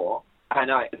before. And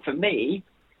for me,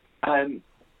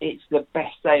 it's the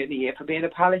best day of the year for being a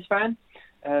Palace fan.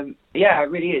 Yeah, it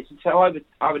really is. And so I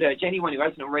would urge anyone who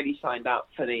hasn't already signed up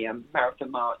for the Marathon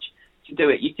March to do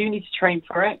it. You do need to train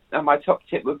for it. And my top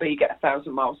tip would be get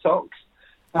 1,000-mile socks.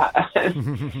 But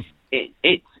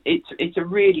it's a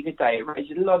really good day. It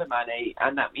raises a lot of money,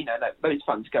 and those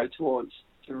funds go towards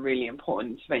some really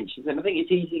important interventions. And I think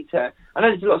it's easy to. I know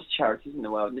there's lots of charities in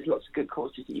the world, and there's lots of good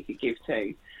causes that you could give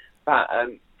to. But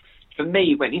for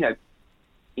me, when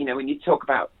when you talk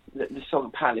about the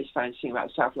song Palace fans sing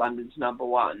about South London's number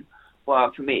one,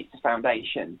 well, for me, it's the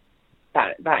foundation.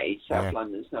 That is South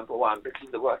London's number one because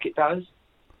of the work it does.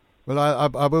 Well,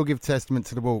 I will give testament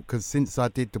to the walk, because since I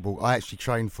did the walk, I actually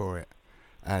trained for it.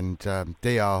 And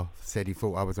DR said he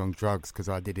thought I was on drugs because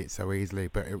I did it so easily,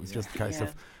 but it was just a case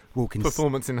of walking.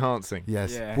 Performance enhancing.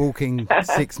 Yes, walking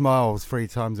 6 miles 3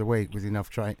 times a week was enough.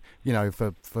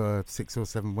 For 6 or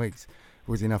 7 weeks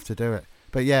was enough to do it.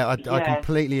 But I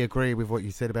completely agree with what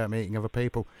you said about meeting other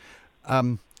people.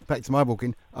 Back to my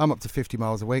walking, I'm up to 50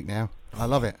 miles a week now. I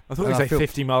love it. I thought you said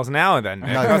 50 miles an hour then. No.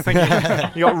 I was thinking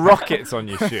you got rockets on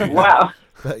your shoes. Wow.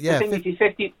 But the thing is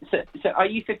 50. So are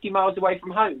you 50 miles away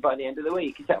from home by the end of the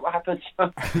week? Is that what happens?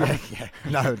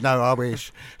 No, I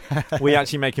wish. We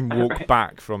actually make him walk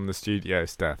back from the studio,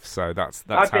 Steph. So that's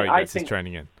how he gets his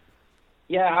training in.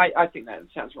 Yeah, I think that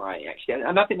sounds right, actually,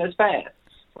 and I think that's fair.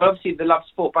 Well, obviously, the Love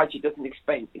Sport budget doesn't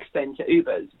extend to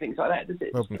Ubers and things like that, does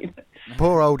it? Well,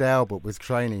 poor old Albert was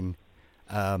training,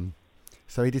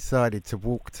 so he decided to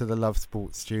walk to the Love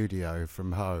Sport studio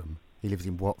from home. He lives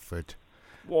in Watford.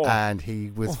 Whoa. And he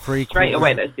was straight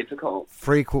away. That's difficult.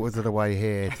 3/4 of the way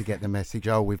here to get the message.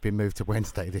 Oh, we've been moved to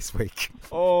Wednesday this week.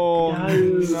 Oh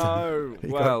no!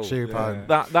 Well, home.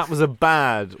 That was a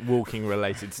bad walking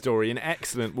related story. An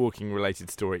excellent walking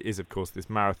related story is, of course, this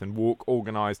marathon walk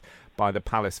organised by the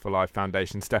Palace for Life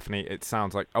Foundation. Stephanie, it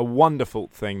sounds like a wonderful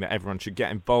thing that everyone should get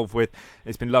involved with.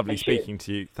 It's been lovely speaking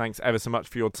to you. Thanks ever so much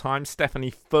for your time, Stephanie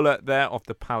Fuller, there of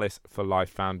the Palace for Life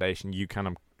Foundation. You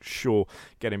can, sure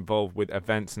get involved with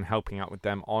events and helping out with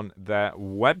them on their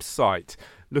website.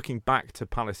 Looking back to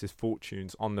Palace's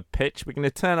fortunes on the pitch, we're going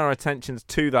to turn our attentions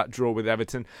to that draw with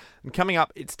Everton. And coming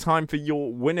up, it's time for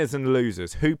your winners and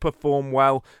losers. Who performed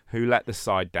well, who let the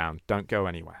side down. Don't go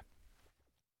anywhere.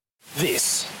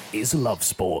 This is Love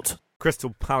Sport.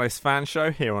 Crystal Palace fan show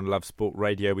here on Love Sport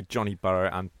Radio with Johnny Burrow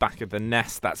and back of the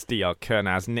nest. That's DR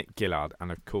Kernaz, Nick Gillard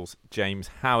and, of course, James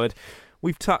Howard.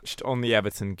 We've touched on the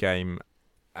Everton game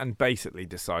and basically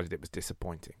decided it was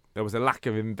disappointing. There was a lack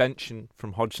of invention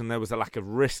from Hodgson. There was a lack of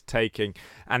risk-taking.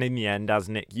 And in the end, as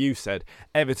Nick, you said,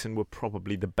 Everton were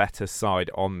probably the better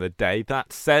side on the day.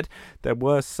 That said, there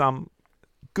were some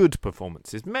good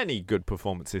performances, many good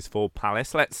performances for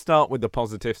Palace. Let's start with the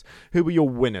positives. Who were your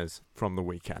winners from the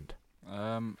weekend?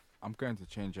 I'm going to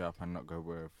change it up and not go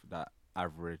with that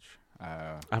average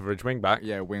wing back.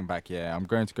 Yeah, wing back. Yeah, I'm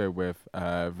going to go with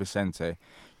Vicente,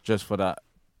 just for that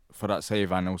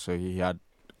save, and also he had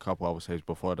a couple other saves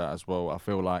before that as well. I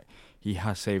feel like he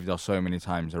has saved us so many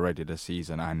times already this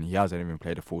season, and he hasn't even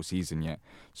played a full season yet.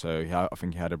 So I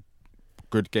think he had a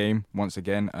good game once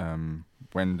again.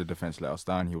 When the defence let us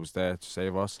down, he was there to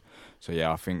save us. So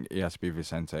yeah, I think it has to be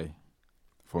Vicente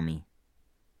for me.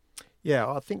 Yeah,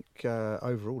 I think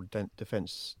overall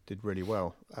defence did really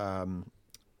well.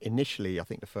 Initially, I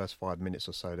think the first 5 minutes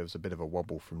or so, there was a bit of a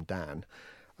wobble from Dan.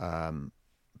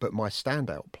 But my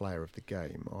standout player of the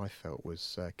game, I felt,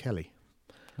 was Kelly.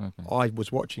 Okay. I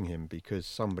was watching him because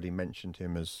somebody mentioned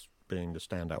him as being the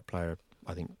standout player,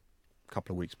 I think, a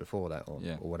couple of weeks before that or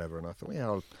whatever. And I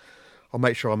thought, I'll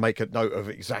make sure I make a note of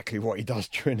exactly what he does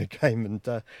during the game. And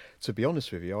to be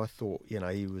honest with you, I thought,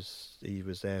 he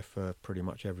was there for pretty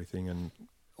much everything. And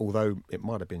although it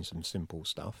might have been some simple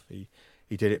stuff, he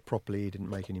did it properly. He didn't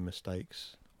make any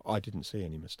mistakes. I didn't see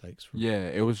any mistakes from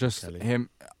it was just Kelly.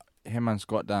 him and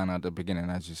Scott Dan at the beginning,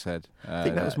 as you said. I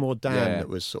think that was more Dan that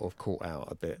was sort of caught out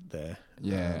a bit there.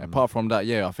 Yeah, apart from that,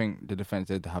 I think the defence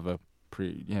did have a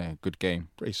pretty good game.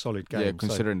 Pretty solid game. Yeah,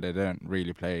 considering they don't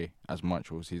really play as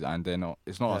much all season, and they're not.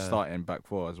 It's not a starting back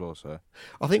four as well. So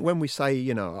I think when we say,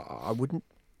 I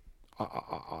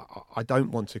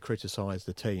don't want to criticise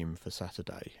the team for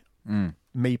Saturday.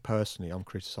 Me personally, I'm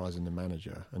criticising the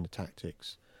manager and the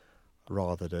tactics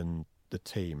rather than the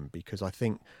team, because I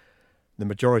think the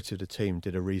majority of the team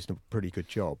did a pretty good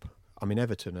job. I mean,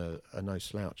 Everton are no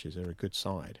slouches. They're a good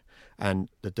side. And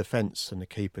the defence and the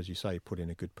keeper, as you say, put in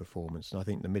a good performance. And I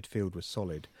think the midfield was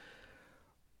solid.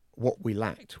 What we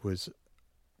lacked was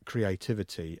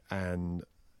creativity and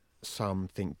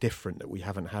something different that we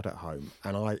haven't had at home.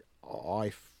 And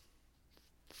I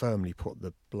firmly put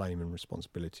the blame and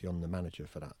responsibility on the manager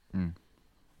for that.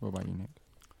 What about you, Nick?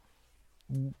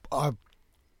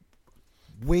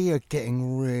 We are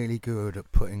getting really good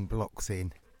at putting blocks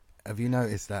in. Have you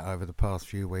noticed that over the past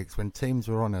few weeks? When teams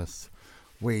are on us,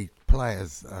 we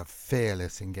players are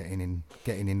fearless in getting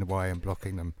in the way and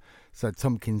blocking them. So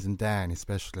Tompkins and Dan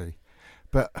especially.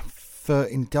 But for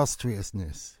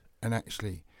industriousness and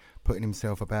actually putting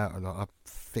himself about a lot, I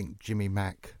think Jimmy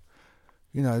Mack,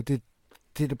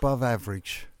 did above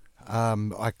average.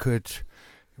 I could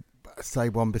say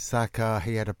Wan-Bissaka,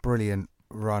 he had a brilliant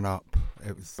run up.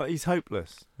 But he's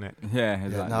hopeless, Nick. Yeah,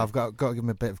 exactly. Yeah, no, I've got to give him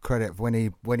a bit of credit for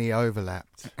when he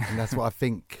overlapped, and that's what I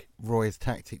think Roy's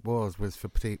tactic was for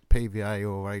PVA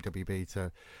or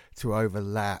AWB to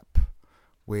overlap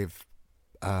with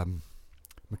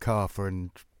MacArthur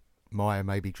and Meyer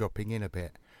maybe dropping in a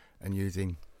bit and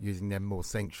using them more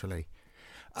centrally.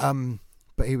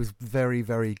 But he was very,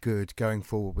 very good going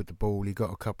forward with the ball. He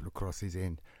got a couple of crosses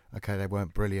in. Okay, they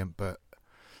weren't brilliant, but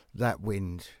that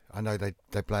wind, I know they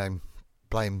blame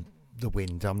the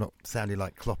wind. I'm not sounding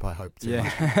like Klopp, I hope, too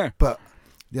much. But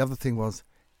the other thing was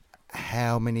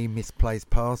how many misplaced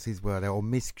passes were there, or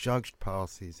misjudged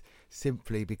passes,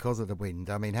 simply because of the wind.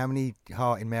 I mean, how many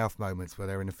heart-in-mouth moments were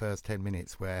there in the first 10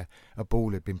 minutes where a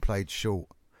ball had been played short?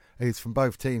 It was from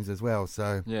both teams as well.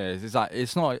 So yeah,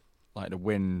 it's not like the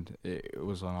wind. It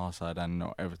was on our side and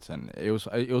not Everton. It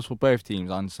was for both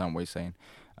teams. I understand what you're saying.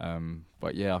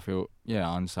 But I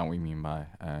understand what you mean by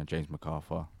James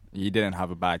MacArthur. He didn't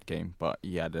have a bad game, but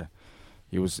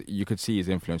you could see his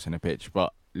influence in the pitch.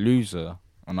 But loser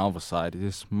on the other side,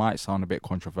 this might sound a bit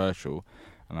controversial,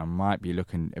 and I might be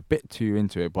looking a bit too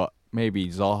into it, but maybe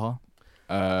Zaha,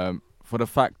 for the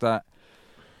fact that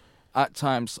at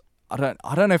times I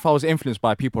don't know if I was influenced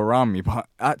by people around me, but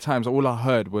at times all I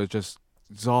heard was just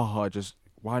Zaha,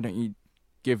 why don't you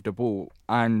give the ball?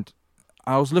 And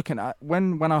I was looking at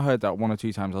when I heard that one or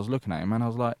two times, I was looking at him and I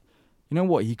was like, you know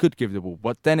what, he could give the ball.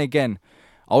 But then again,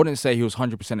 I wouldn't say he was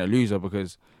 100% a loser,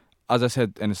 because, as I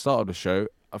said in the start of the show,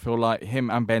 I feel like him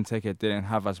and Benteke didn't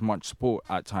have as much support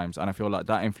at times, and I feel like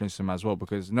that influenced him as well,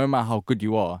 because no matter how good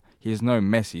you are, he's no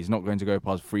Messi. He's not going to go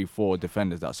past 3-4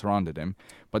 defenders that surrounded him.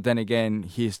 But then again,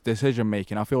 his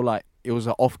decision-making, I feel like it was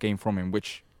an off game from him,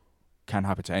 which can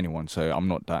happen to anyone, so I'm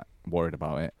not that worried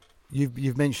about it.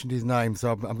 You've mentioned his name,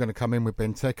 so I'm going to come in with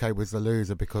Benteke was the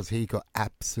loser because he got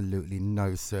absolutely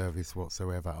no service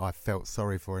whatsoever. I felt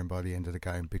sorry for him by the end of the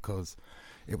game because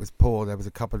it was poor. There was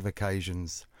a couple of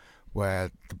occasions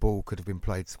where the ball could have been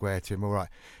played square to him. All right,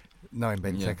 knowing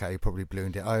Benteke, he probably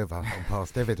ballooned it over on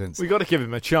past evidence. We got to give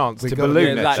him a chance to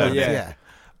balloon it. Yeah.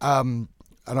 And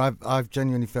I've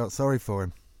genuinely felt sorry for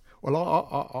him.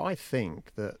 Well, I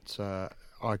think that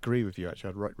I agree with you.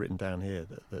 Actually, I'd written down here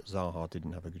that Zaha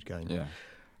didn't have a good game. Yeah,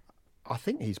 I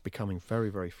think he's becoming very,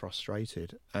 very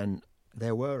frustrated, and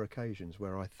there were occasions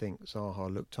where I think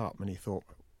Zaha looked up and he thought,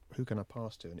 who can I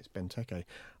pass to? And it's Benteke.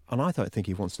 And I don't think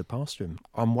he wants to pass to him.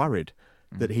 I'm worried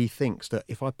that he thinks that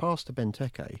if I pass to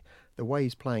Benteke, the way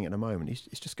he's playing at the moment,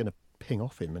 he's just going to ping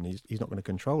off him and he's not going to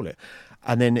control it.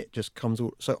 And then it just comes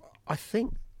all... So I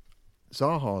think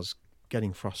Zaha's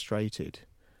getting frustrated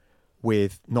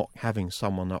with not having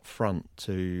someone up front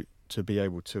to be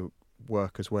able to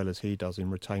work as well as he does in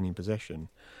retaining possession.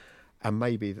 And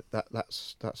maybe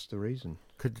that's the reason.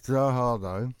 Could Zaha,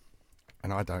 though...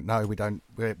 And I don't know.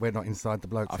 We're not inside the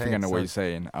bloke's head. I think I know what you're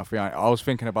saying. I was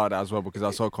thinking about that as well because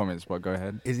I saw comments. But go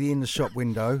ahead. Is he in the shop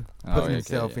window, putting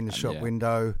himself in the shop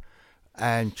window,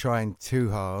 and trying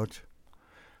too hard?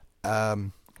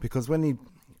 Because when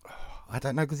I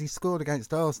don't know, because he scored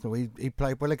against Arsenal. He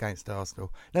played well against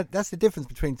Arsenal. That's the difference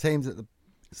between teams at the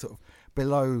sort of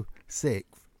below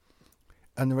sixth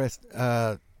and the rest,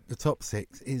 the top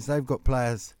six, is they've got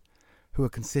players who are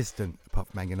consistent, apart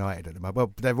from Man United at the moment.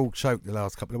 Well, they've all choked the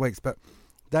last couple of weeks, but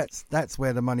that's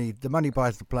where the money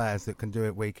buys the players that can do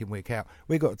it week in, week out.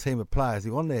 We've got a team of players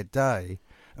who on their day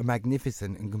are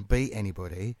magnificent and can beat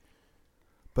anybody,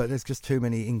 but there's just too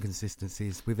many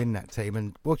inconsistencies within that team.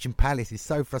 And watching Palace is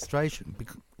so frustrating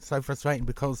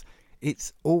because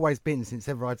it's always been, since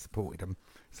ever I'd supported them,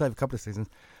 so over a couple of seasons,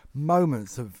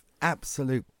 moments of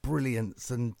absolute brilliance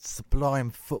and sublime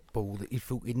football that you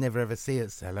thought you'd never ever see at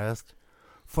Selhurst,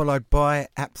 followed by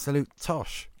absolute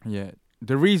tosh. Yeah,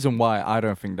 the reason why I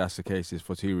don't think that's the case is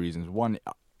for two reasons. One,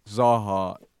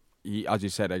 Zaha, as you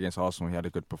said, against Arsenal, he had a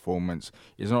good performance.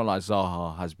 It's not like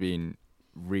Zaha has been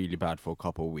really bad for a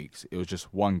couple of weeks. It was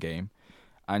just one game.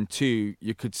 And two,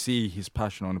 you could see his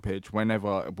passion on the pitch.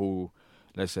 Whenever a ball,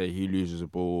 let's say he loses a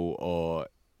ball, or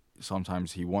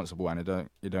sometimes he wants a ball and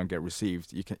it don't get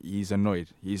received, he's annoyed.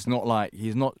 He's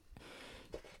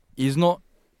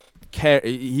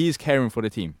caring for the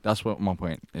team. That's what my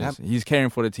point is. Yep. He's caring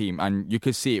for the team, and you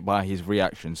could see it by his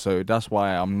reaction. So that's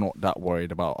why I'm not that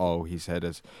worried about, his head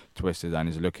is twisted and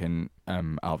he's looking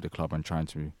out of the club and trying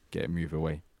to get a move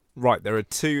away. Right, there are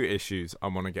two issues I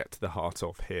want to get to the heart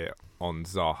of here on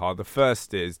Zaha. The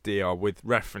first is, DR, with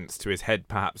reference to his head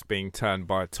perhaps being turned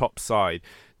by a top side.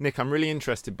 Nick, I'm really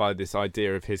interested by this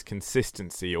idea of his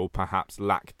consistency, or perhaps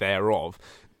lack thereof.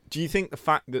 Do you think the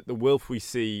fact that the Wilf we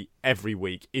see every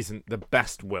week isn't the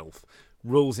best Wilf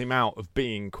rules him out of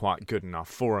being quite good enough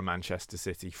for a Manchester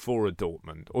City, for a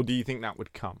Dortmund? Or do you think that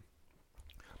would come?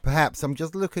 Perhaps. I'm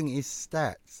just looking at his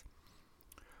stats.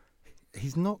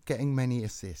 He's not getting many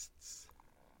assists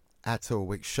at all,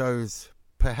 which shows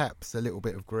perhaps a little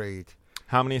bit of greed.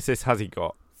 How many assists has he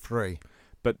got? 3.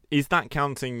 But is that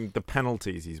counting the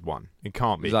penalties he's won? It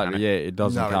can't be. Exactly, can it? Yeah, it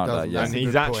doesn't count that. Yeah. And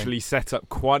he's actually set up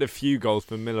quite a few goals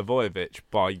for Milivojevic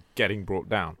by getting brought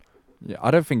down. Yeah,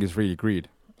 I don't think it's really greed.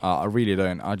 I really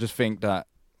don't. I just think that...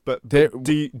 But do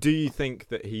you think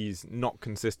that he's not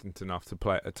consistent enough to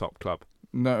play at a top club?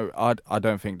 No, I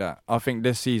don't think that. I think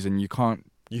this season you can't...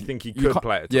 You think he could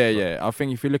play at a top club? Yeah. I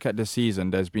think if you look at this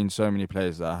season, there's been so many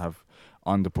players that have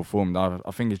underperformed.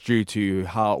 I think it's due to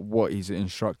what he's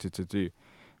instructed to do.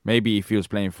 Maybe if he was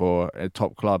playing for a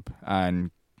top club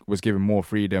and was given more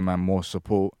freedom and more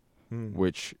support,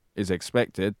 which is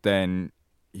expected, then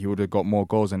he would have got more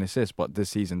goals and assists. But this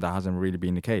season, that hasn't really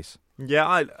been the case.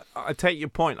 Yeah, I take your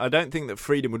point. I don't think that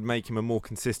freedom would make him a more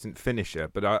consistent finisher,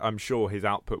 but I'm sure his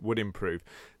output would improve.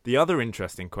 The other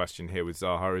interesting question here with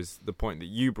Zaha is the point that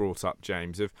you brought up,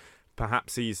 James, of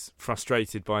perhaps he's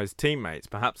frustrated by his teammates.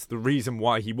 Perhaps the reason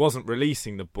why he wasn't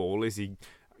releasing the ball is he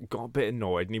got a bit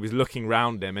annoyed and he was looking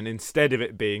round him, and instead of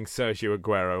it being Sergio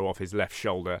Aguero off his left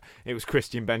shoulder, it was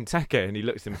Christian Benteke, and he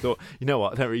looked at him and thought, you know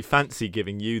what, I don't really fancy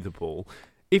giving you the ball.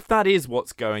 If that is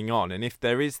what's going on, and if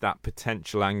there is that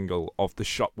potential angle of the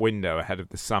shop window ahead of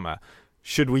the summer,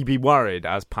 Should we be worried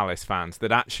as Palace fans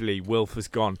that actually Wilf has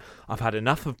gone, I've had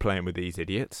enough of playing with these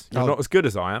idiots. You're not as good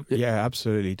as I am. Yeah,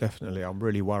 absolutely, definitely. I'm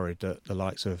really worried that the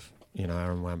likes of,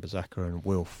 Aaron Wan-Bissaka and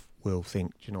Wilf will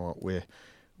think, you know what,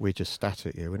 we're just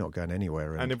static here. We're not going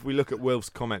anywhere. And if we look at Wilf's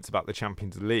comments about the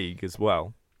Champions League as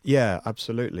well. Yeah,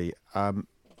 absolutely.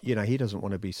 He doesn't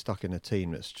want to be stuck in a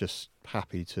team that's just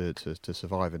happy to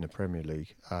survive in the Premier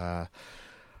League.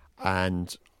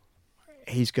 And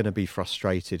he's going to be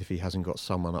frustrated if he hasn't got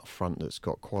someone up front that's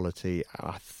got quality.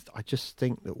 I just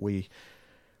think that we've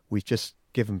just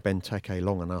given Benteke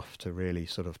long enough to really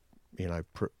sort of,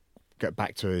 get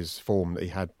back to his form that he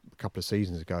had a couple of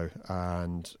seasons ago.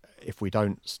 And if we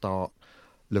don't start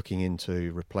looking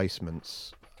into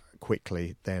replacements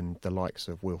quickly, then the likes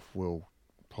of Wilf will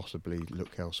possibly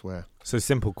look elsewhere. So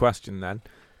simple question then,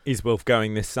 is Wilf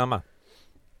going this summer?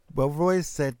 Well, Roy's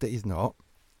said that he's not.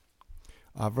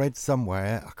 I've read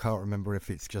somewhere, I can't remember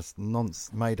if it's just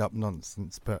made up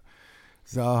nonsense, but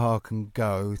Zaha can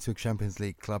go to a Champions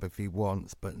League club if he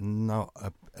wants, but not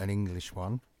an English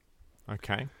one.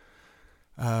 Okay.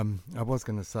 I was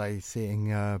going to say seeing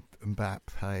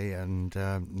Mbappe and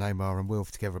Neymar and Wilf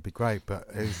together would be great, but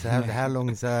how long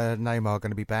is Neymar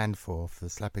going to be banned for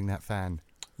slapping that fan?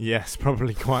 Yes,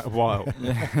 probably quite a while.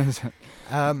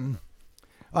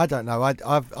 I don't know.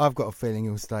 I've got a feeling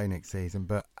he'll stay next season,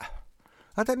 but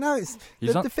I don't know.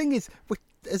 The thing is,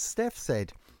 as Steph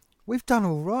said, we've done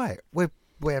all right.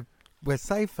 We're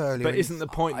safe early. But isn't the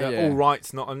point that all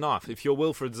right's not enough? If you're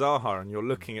Wilfried Zaha and you're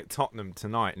looking at Tottenham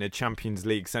tonight in a Champions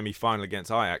League semi-final against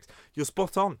Ajax, you're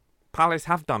spot on. Palace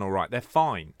have done all right. They're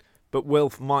fine. But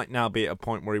Wilf might now be at a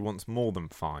point where he wants more than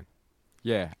fine.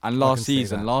 Yeah, and last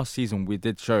season we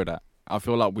did show that. I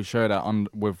feel like we showed that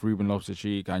with Ruben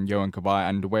Loftus-Cheek and Johan Cabaye,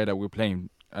 and the way that we're playing.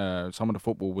 Some of the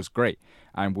football was great,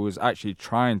 and we was actually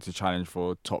trying to challenge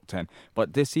for top 10.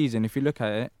 But this season, if you look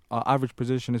at it, our average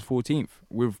position is 14th.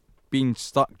 We've been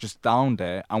stuck just down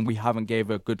there, and we haven't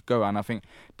gave it a good go. And I think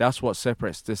that's what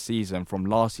separates this season from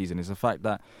last season, is the fact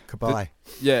that Cabaye.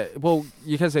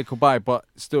 You can say Cabaye, but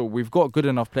still, we've got good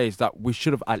enough players that we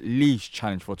should have at least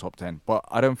challenged for top 10. But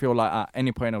I don't feel like at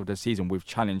any point of the season we've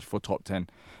challenged for top 10.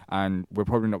 And we're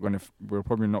probably not going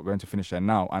to finish there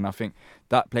now. And I think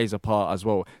that plays a part as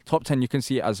well. Top 10, you can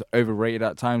see it as overrated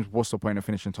at times. What's the point of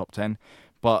finishing top 10?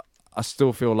 But I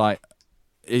still feel like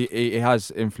it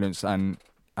has influence and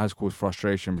has caused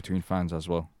frustration between fans as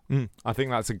well. I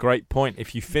think that's a great point.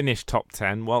 If you finish top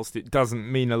 10, whilst it doesn't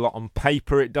mean a lot on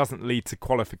paper, it doesn't lead to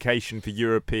qualification for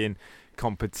European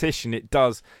competition. It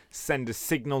does send a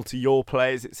signal to your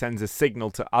players. It sends a signal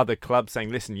to other clubs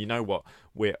saying, listen, you know what,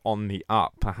 we're on the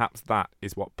up. Perhaps that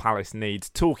is what Palace needs.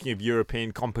 Talking of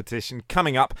European competition,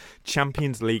 coming up,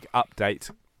 Champions League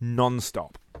update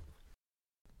non-stop.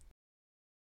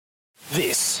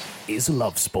 This is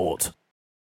Love Sport.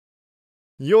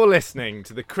 You're listening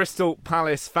to the Crystal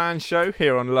Palace Fan Show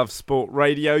here on Love Sport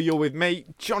Radio. You're with me,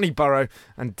 Johnny Burrow,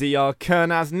 and DR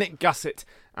Kernaz, Nick Gussett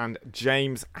and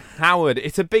James Howard.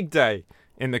 It's a big day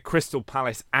in the Crystal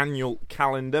Palace annual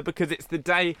calendar because it's the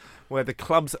day where the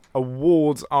club's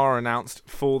awards are announced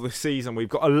for the season. We've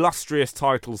got illustrious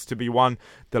titles to be won,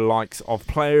 the likes of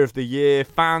Player of the Year,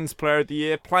 Fans Player of the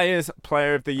Year, Players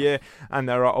Player of the Year, and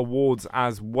there are awards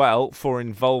as well for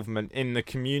involvement in the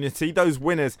community. Those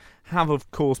winners have of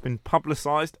course been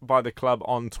publicised by the club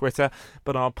on Twitter,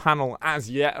 but our panel as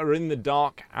yet are in the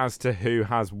dark as to who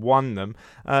has won them.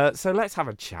 So let's have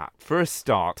a chat. For a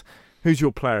start, who's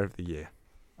your Player of the Year?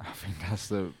 I think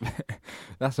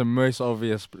that's the most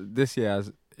obvious. This year,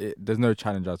 there's no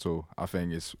challenge at all. I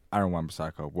think it's Aaron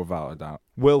Wan-Bissaka, without a doubt.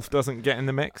 Wilf doesn't get in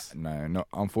the mix? No,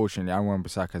 unfortunately, Aaron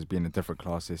Wan-Bissaka has been a different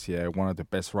class this year. One of the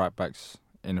best right-backs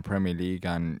in the Premier League,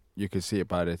 and you can see it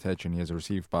by the attention he has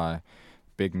received by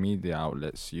big media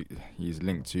outlets. He's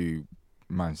linked to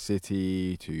Man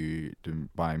City, to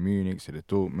Bayern Munich, to the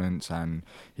Dortmunds, and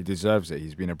he deserves it.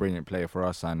 He's been a brilliant player for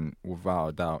us, and without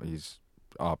a doubt, he's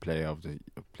our player of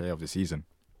the season.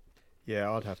 Yeah,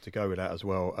 I'd have to go with that as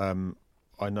well.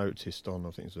 I noticed on,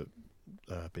 I think it was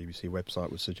a BBC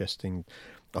website was suggesting,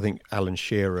 I think Alan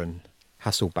Shearer and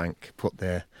Hasselbank put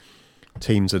their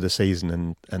teams of the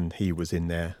season, and he was in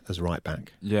there as right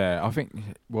back. Yeah, I think,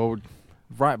 well,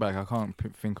 right back, I can't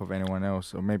think of anyone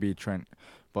else, or maybe Trent.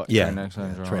 But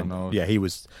Trent. Yeah, he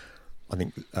was, I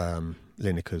think,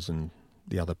 Lineker's and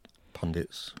the other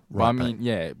pundits. Right, but I mean,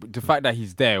 yeah, the fact that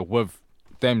he's there with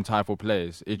them type of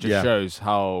players, it just shows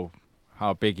how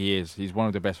big he is. He's one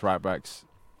of the best right backs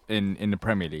in the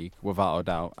Premier League, without a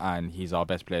doubt, and he's our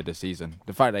best player this season.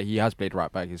 The fact that he has played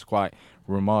right back is quite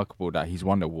remarkable that he's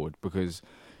won the award, because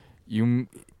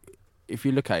if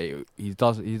you look at it, he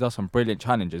does some brilliant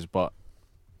challenges, but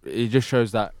it just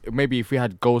shows that maybe if we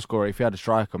had goal scorer, if we had a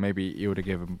striker, maybe he would have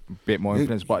given a bit more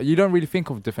influence. But you don't really think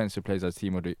of defensive players as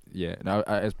team of the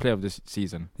as player of this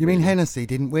season. You mean Hennessy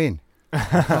didn't win?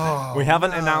 We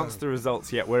haven't announced the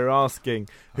results yet. We're asking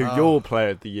who your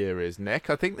player of the year is, Nick.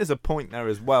 I think there's a point there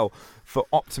as well for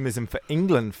optimism for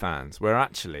England fans, where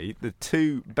actually the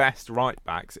two best right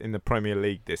backs in the Premier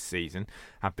League this season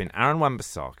have been Aaron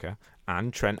Wan-Bissaka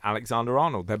and Trent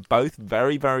Alexander-Arnold. They're both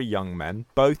very, very young men,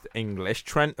 both English.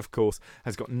 Trent, of course,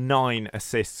 has got 9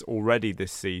 assists already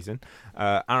this season.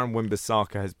 Aaron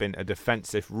Wan-Bissaka has been a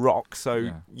defensive rock. So,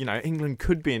 England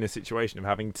could be in a situation of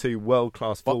having two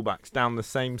world-class fullbacks down the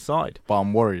same side. But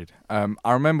I'm worried.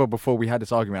 I remember before we had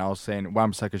this argument, I was saying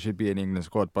Wan-Bissaka should be in England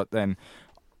squad. But then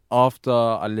after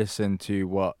I listened to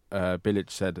what Bilic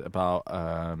said about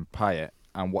Payet,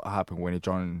 and what happened when he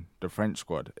joined the French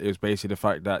squad, it was basically the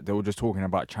fact that they were just talking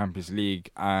about Champions League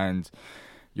and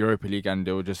Europa League, and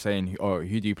they were just saying,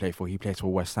 who do you play for? He plays for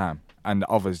West Ham. And the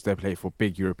others, they play for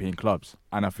big European clubs.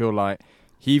 And I feel like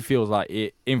he feels like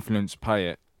it influenced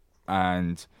Payet,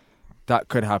 and that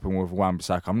could happen with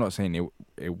Wan-Bissaka. I'm not saying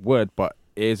it would, but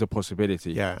it is a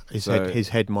possibility. Yeah, his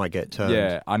head might get turned.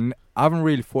 Yeah, and I haven't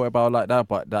really thought about it like that,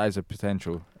 but that is a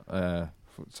potential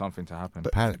something to happen.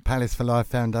 But Palace for Life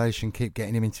Foundation keep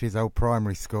getting him into his old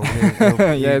primary school.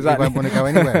 Exactly. He won't want to go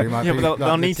anywhere. But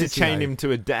they'll need to chain him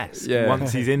to a desk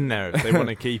once he's in there if they want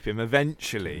to keep him.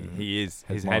 Eventually, his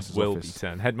head will be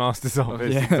turned. Headmaster's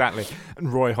office, exactly.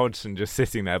 And Roy Hodgson just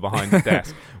sitting there behind the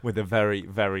desk with a very,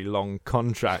 very long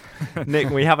contract.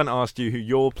 Nick, we haven't asked you who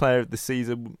your player of the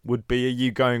season would be. Are you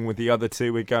going with the other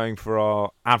two? We're going for our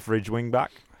average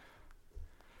wing-back.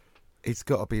 It's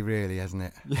got to be, really, hasn't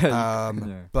it?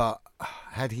 But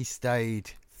had he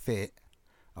stayed fit,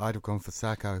 I'd have gone for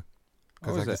Sakho,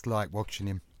 because I just like watching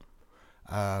him.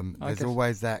 There's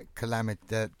always that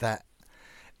that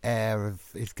air of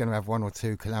he's going to have one or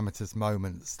two calamitous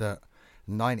moments that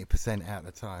 90% out of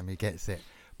the time he gets it,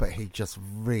 but he just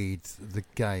reads the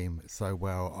game so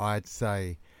well. I'd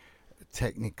say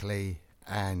technically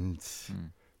and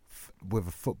with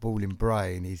a footballing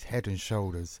brain, he's head and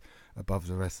shoulders above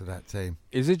the rest of that team.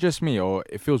 Is it just me, or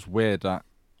it feels weird that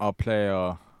our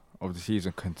player of the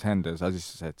season contenders, as you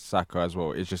said, Sakho as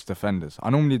well, is just defenders? I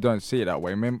normally don't see it that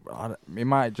way. It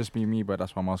might just be me, but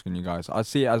that's why I'm asking you guys. I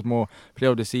see it as more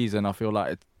player of the season. I feel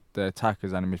like the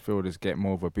attackers and the midfielders get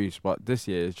more of a boost, but this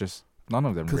year it's just none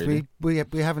of them really. Because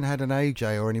we haven't had an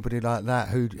AJ or anybody like that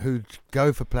who'd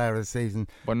go for player of the season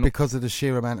because of the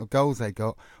sheer amount of goals they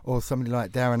got, or somebody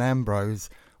like Darren Ambrose,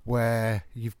 where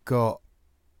you've got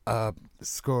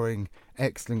scoring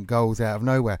excellent goals out of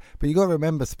nowhere. But you got to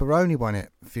remember, Speroni won it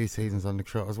a few seasons on the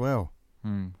trot as well.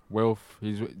 Wilf,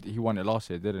 he won it last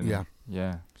year, didn't he?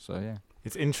 Yeah. So yeah.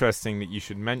 It's interesting that you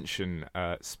should mention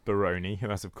Speroni, who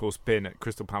has, of course, been at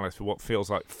Crystal Palace for what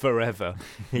feels like forever.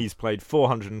 He's played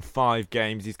 405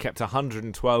 games, he's kept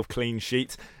 112 clean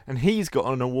sheets, and he's got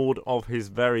an award of his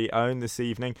very own this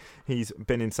evening. He's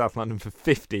been in South London for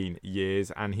 15 years,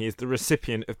 and he is the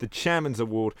recipient of the Chairman's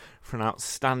Award for an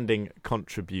outstanding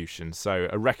contribution. So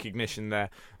a recognition there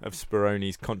of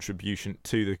Speroni's contribution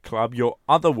to the club. Your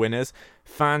other winners: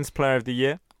 Fans Player of the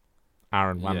Year,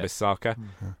 Aaron Wan-Bissaka.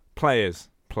 Players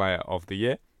Player of the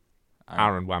Year,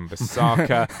 Aaron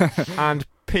Wan-Bissaka, and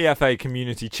PFA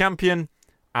Community Champion,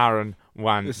 Aaron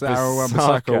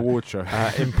Wan-Bissaka. Award show.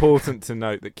 Important to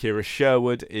note that Kira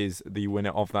Sherwood is the winner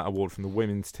of that award from the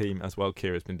women's team as well.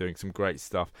 Kira's been doing some great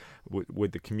stuff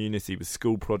with the community, with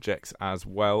school projects as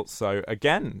well. So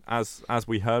again, as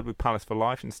we heard with Palace for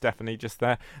Life and Stephanie just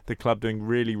there, the club doing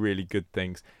really, really good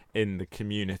things in the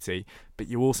community. But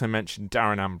you also mentioned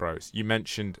Darren Ambrose. You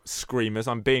mentioned Screamers.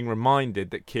 I'm being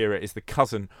reminded that Kira is the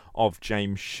cousin of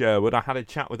James Sherwood. I had a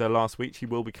chat with her last week. She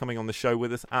will be coming on the show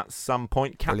with us at some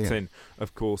point. Captain, brilliant,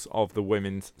 of course, of the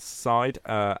women's side,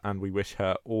 and we wish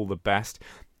her all the best.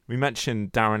 We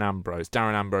mentioned Darren Ambrose.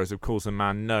 Darren Ambrose, of course, a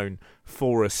man known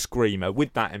for a screamer.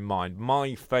 With that in mind,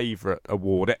 my favourite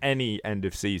award at any end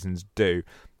of seasons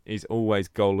is always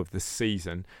goal of the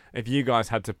season. If you guys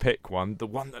had to pick one, the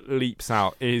one that leaps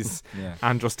out is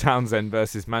Andros Townsend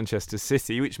versus Manchester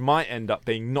City, which might end up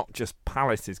being not just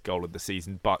Palace's goal of the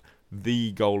season, but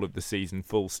the goal of the season,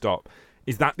 full stop.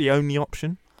 Is that the only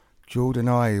option? Jordan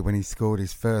Ayew, when he scored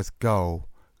his first goal,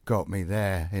 got me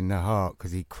there in the heart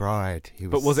because he cried.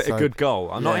 But was it a good goal?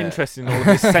 I'm not interested in all of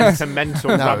this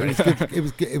sentimental rubbish.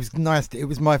 It was nice. It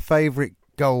was my favourite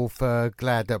goal for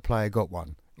glad that player got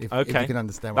one. If you can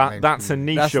understand what I mean. That's a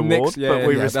niche award, but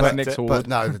we respect it. But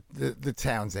no, the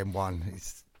Townsend one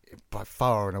is by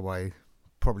far and away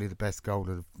probably the best goal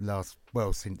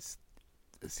of since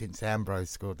since Ambrose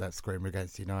scored that screamer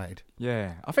against United.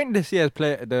 Yeah, I think this year's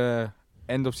the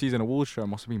end of season awards show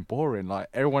must have been boring. Like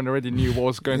everyone already knew what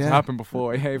was going to happen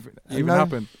before it even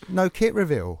happened. No kit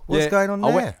reveal. What's going on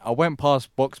there? I went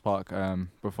past Box Park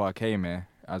before I came here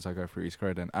as I go through East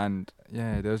Croydon, and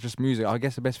there was just music. I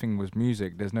guess the best thing was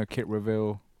music. There's no kit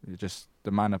reveal. Just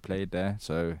the manner played there,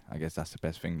 so I guess that's the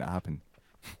best thing that happened.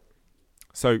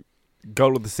 So,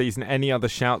 goal of the season. Any other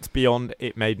shouts beyond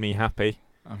 "It made me happy"?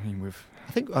 I mean,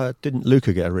 I think didn't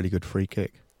Luca get a really good free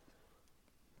kick?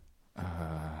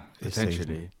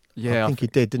 Potentially, yeah. I think he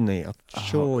did, didn't he? I'm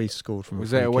sure he scored from.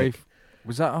 Was a free that away? kick.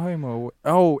 Was that at home or?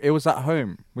 Oh, it was at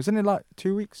home. Wasn't it like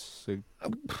 2 weeks?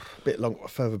 A bit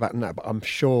further back than that, but I'm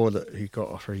sure that he got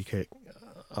a free kick.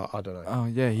 I don't know. Oh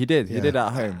yeah, he did. He did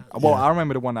at home. Well, I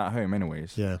remember the one at home,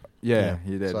 anyways. Yeah,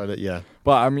 he did. So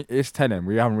but I mean, it's telling.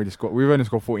 We haven't really scored. We've only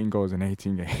scored 14 goals in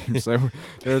 18 games, so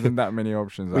there isn't that many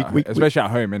options, especially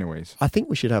at home, anyways. I think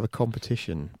we should have a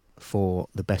competition for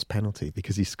the best penalty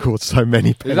because he scored so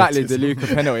many penalties. Exactly, the Luca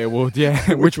penalty award.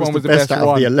 Yeah, which one was the best out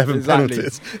one? Of the 11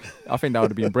 penalties. I think that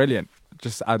would have been brilliant.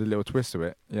 Just add a little twist to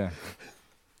it. Yeah.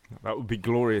 That would be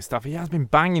glorious stuff. He has been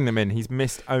banging them in. He's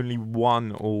missed only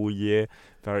one all year.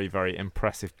 Very, very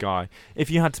impressive guy. If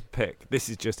you had to pick, this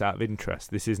is just out of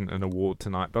interest. This isn't an award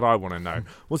tonight, but I want to know.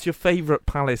 What's your favourite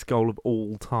Palace goal of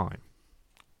all time?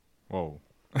 Whoa.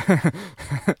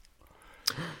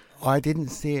 I didn't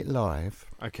see it live.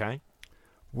 Okay.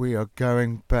 We are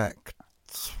going back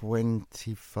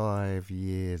 25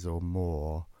 years or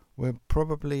more. We're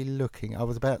probably looking... I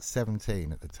was about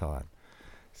 17 at the time.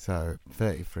 So,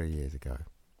 33 years ago.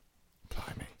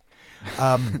 Blimey.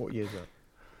 What year is that?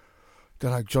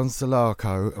 Don't know, John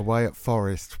Solarco, away at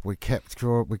Forest, we kept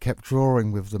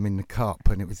drawing with them in the cup,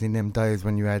 and it was in them days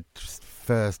when you had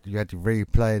you had your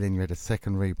replay, then you had a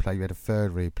second replay, you had a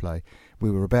third replay.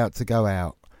 We were about to go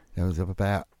out. There was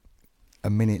about a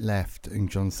minute left, and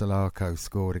John Solarco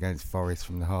scored against Forest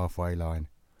from the halfway line.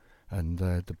 And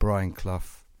the Brian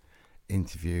Clough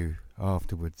interview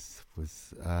afterwards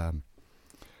was a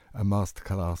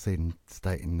masterclass in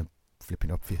stating the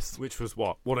flipping obvious. Which was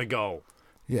what? What a goal.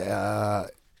 Yeah,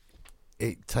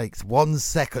 it takes 1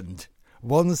 second.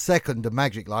 1 second of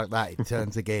magic like that, it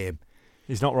turns a game.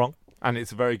 He's not wrong. And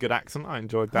it's a very good accent. I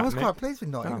enjoyed that. I was quite pleased with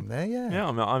Nottingham there, yeah. Yeah,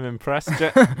 I'm impressed.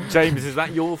 James, is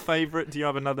that your favourite? Do you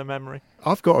have another memory?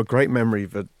 I've got a great memory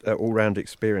of an all-round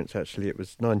experience, actually. It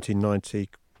was 1990,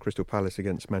 Crystal Palace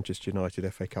against Manchester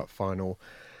United FA Cup final.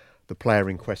 The player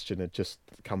in question had just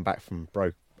come back from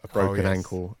a broken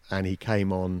ankle, and he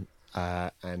came on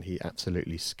and he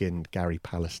absolutely skinned Gary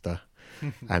Pallister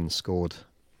and scored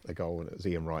a goal, and it was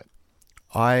Ian Wright.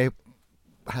 I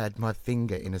had my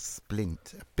finger in a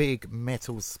splint, a big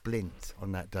metal splint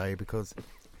on that day because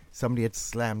somebody had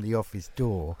slammed the office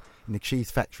door in the cheese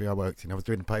factory I worked in. I was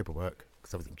doing the paperwork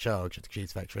because I was in charge of the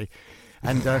cheese factory.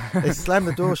 And they slammed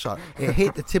the door shut. It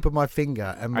hit the tip of my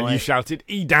finger. And you shouted,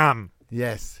 "Edam!"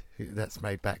 Yes, that's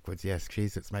made backwards. Yes,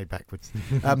 cheese that's made backwards.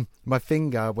 My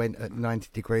finger went at 90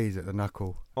 degrees at the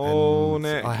knuckle. Oh,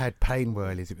 Nick. I had pain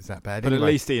whirlies. It was that bad. But anyway,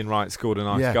 at least Ian Wright scored a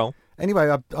nice goal. Anyway,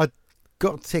 I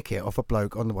got a ticket off a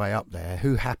bloke on the way up there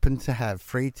who happened to have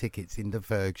free tickets in the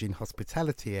Virgin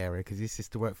hospitality area because his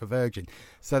sister worked for Virgin.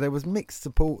 So there was mixed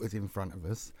supporters in front of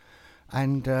us.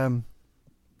 And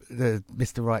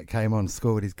Mr. Wright came on,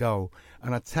 scored his goal.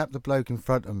 And I tapped the bloke in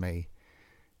front of me,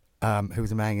 who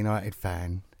was a Man United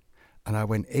fan. And I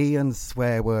went, "Ian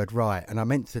swear word right." And I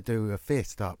meant to do a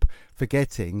fist up,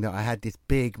 forgetting that I had this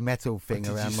big metal thing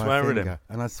around my finger.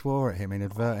 And I swore at him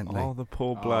inadvertently. Oh, the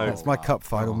poor bloke. That's my cup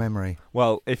final memory.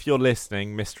 Well, if you're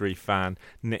listening, mystery fan,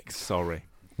 Nick's sorry.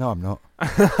 No, I'm not.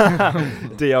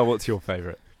 DL, what's your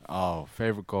favourite? Oh,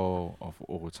 favourite goal of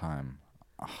all time.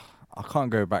 I can't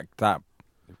go back that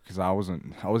because I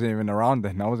wasn't even around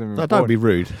then. I wasn't even born. Don't be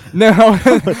rude. No,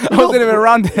 I wasn't even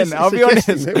around then. I'll be honest.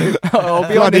 I'll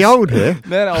be honest. Old here.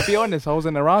 No, I'll be honest. I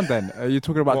wasn't around then. You're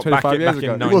talking about 25 years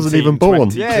ago. He wasn't even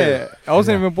born. Yeah, I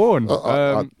wasn't even born.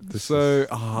 I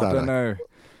don't know.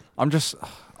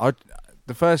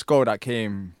 The first goal that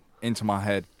came into my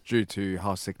head due to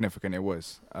how significant it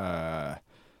was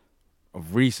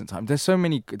of recent time. There's so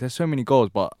many goals,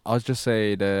 but I'll just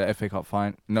say the FA Cup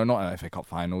final. No, not an FA Cup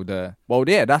final.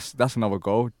 That's another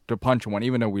goal. The punching one,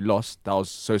 even though we lost, that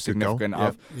was so significant.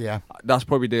 That's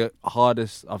probably the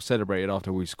hardest I've celebrated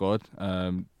after we scored.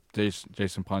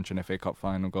 Jason Punch an FA Cup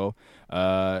final goal.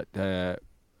 The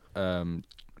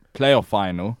playoff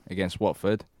final against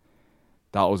Watford,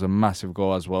 that was a massive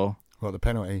goal as well. What, the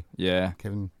penalty? Yeah,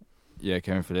 Kevin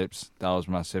Phillips. That was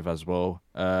massive as well.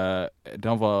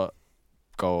 Another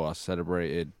goal I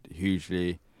celebrated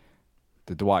hugely,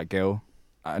 the Dwight Gale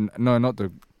No, not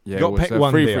the. Yeah, you got to pick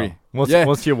one. 3-3.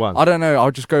 What's your one? I don't know.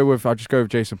 I'll just go with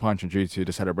Jason Puncheon due to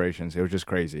the celebrations. It was just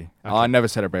crazy. Okay. I never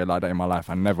celebrated like that in my life.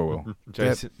 I never will.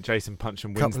 Jason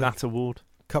Puncheon wins that award.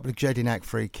 Couple of Jedinak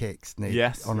free kicks.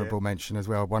 Yes, honourable mention as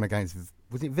well. One against,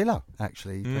 was it Villa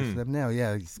actually? He plays for them now.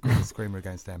 Yeah, he scored a screamer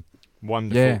against them.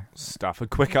 Wonderful stuff. A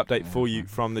quick update for you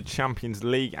from the Champions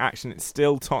League action. It's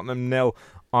still Tottenham 0,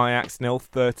 Ajax 0,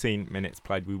 13 minutes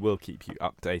played. We will keep you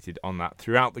updated on that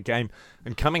throughout the game.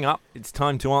 And coming up, it's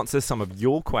time to answer some of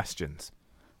your questions.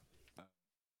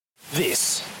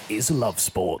 This is Love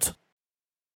Sport.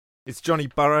 It's Johnny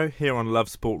Burrow here on Love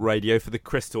Sport Radio for the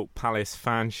Crystal Palace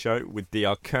Fan Show with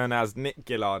DR Kernaz, Nick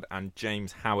Gillard and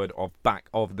James Howard of Back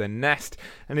of the Nest.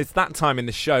 And it's that time in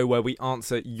the show where we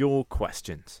answer your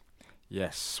questions.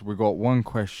 Yes, we got one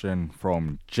question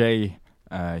from Jay.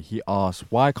 He asked,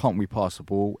 why can't we pass the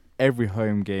ball? Every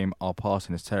home game, our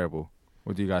passing is terrible.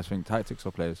 What do you guys think? Tactics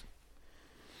or players?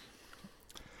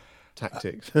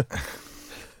 Tactics.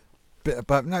 Bit of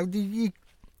both. No,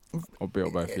 or bit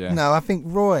of both, yeah. No, I think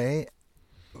Roy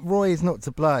is not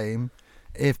to blame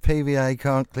if PVA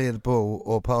can't clear the ball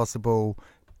or pass the ball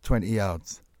 20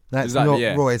 yards. That's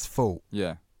not Roy's fault.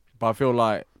 Yeah, but I feel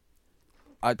like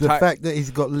the fact that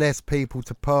he's got less people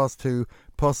to pass to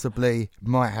possibly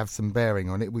might have some bearing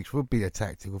on it, which would be a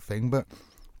tactical thing. But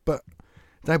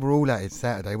they were all at it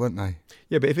Saturday, weren't they?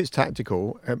 Yeah, but if it's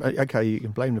tactical, okay, you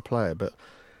can blame the player, but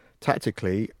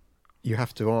tactically, you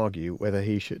have to argue whether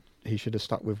he should have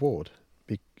stuck with Ward,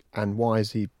 and why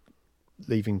is he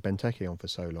leaving Benteke on for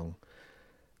so long?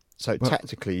 So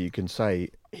tactically, you can say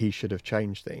he should have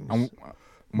changed things.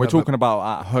 We're talking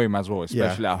about at home as well,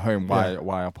 especially at home, why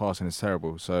our passing is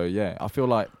terrible. So, yeah, I feel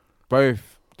like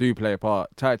both do play a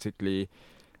part. Tactically,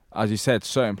 as you said,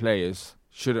 certain players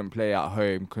shouldn't play at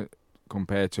home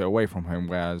compared to away from home,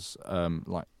 whereas,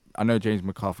 I know James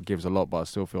McCarthy gives a lot, but I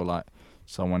still feel like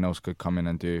someone else could come in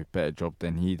and do a better job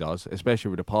than he does,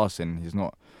 especially with the passing.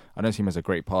 I don't see him as a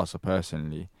great passer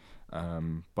personally.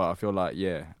 But I feel like,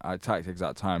 at tactics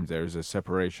at times there is a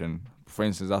separation. For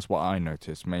instance, that's what I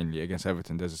noticed mainly against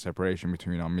Everton. There's a separation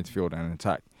between our midfield and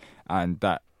attack, and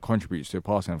that contributes to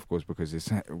passing, of course, because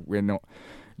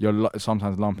you're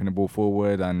sometimes lumping the ball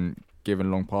forward and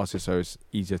giving long passes, so it's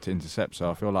easier to intercept.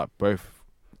 So I feel like both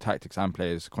tactics and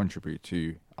players contribute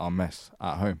to our mess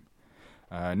at home.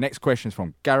 Next question is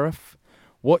from Gareth.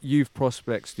 What youth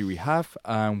prospects do we have?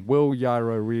 Will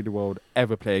Jairo Riedewald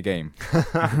ever play a game?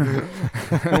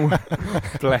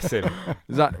 Bless him.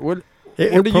 Is that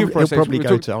he'll probably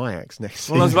go to Ajax next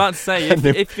season. Well, I was about to say,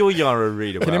 if you're Jairo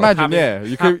Riedewald, can you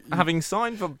imagine? Having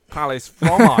signed for Palace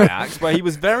from Ajax, where he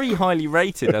was very highly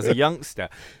rated as a youngster,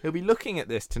 he'll be looking at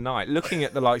this tonight, looking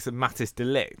at the likes of Matthijs de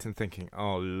Ligt and thinking,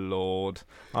 "Oh Lord,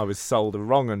 I was sold a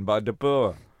wrong 'un by De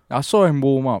Boer." I saw him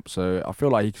warm up, so I feel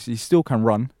like he still can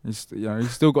run. He's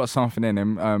still got something in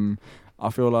him. I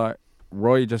feel like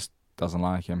Roy just doesn't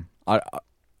like him.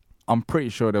 I'm pretty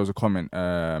sure there was a comment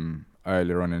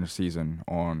earlier on in the season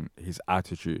on his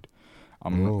attitude. I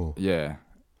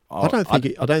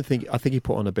think he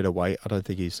put on a bit of weight. I don't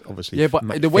think he's obviously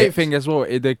the weight thing as well.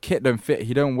 The kit don't fit.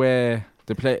 He don't wear.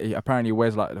 He apparently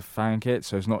wears like the fan kit,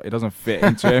 so it doesn't fit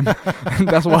into him.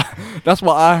 That's what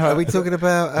I heard. Are we talking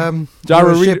about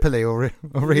Jairo Shipley or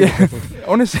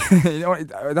honestly,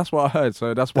 that's what I heard.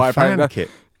 So that's why fan kit.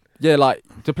 Yeah, like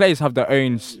the players have their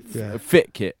own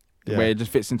fit kit where it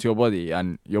just fits into your body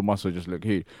and your muscles just look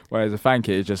huge. Whereas a fan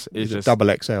kit is just double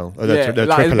XL or triple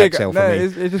XL for me.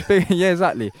 It's just big. Yeah,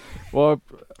 exactly. Well,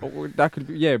 that could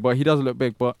be, but he doesn't look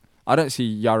big, but. I don't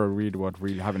see Jairo Riedewald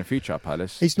really having a future at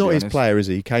Palace. He's not his player, is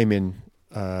he? He came in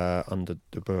under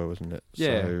De Boer, wasn't it?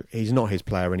 Yeah. So he's not his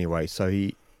player anyway. So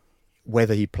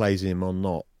whether he plays him or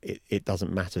not, it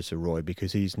doesn't matter to Roy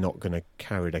because he's not going to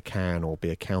carry the can or be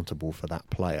accountable for that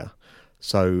player.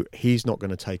 So he's not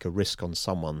going to take a risk on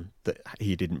someone that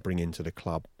he didn't bring into the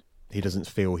club. He doesn't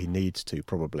feel he needs to,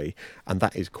 probably. And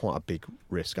that is quite a big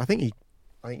risk. I think he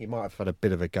might have had a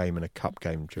bit of a game in a cup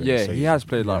game during the season. He has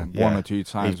played one or two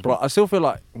times. But I still feel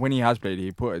like when he has played,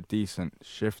 he put a decent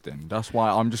shift in. That's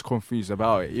why I'm just confused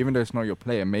about it. Even though it's not your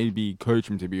player, maybe coach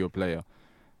him to be your player,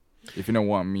 if you know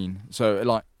what I mean.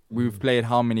 So, we've played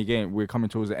how many games? We're coming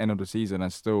towards the end of the season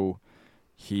and still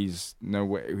he's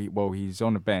he's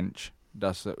on the bench.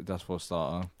 That's for a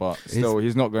starter. But still,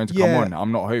 he's not going to come on.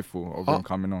 I'm not hopeful of him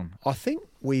coming on. I think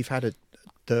we've had a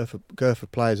girth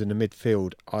of players in the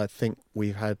midfield. I think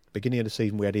we've had beginning of the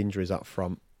season we had injuries up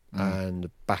front, and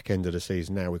the back end of the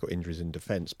season now we've got injuries in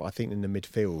defence. But I think in the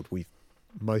midfield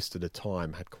most of the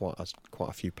time had quite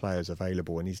a few players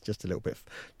available, and he's just a little bit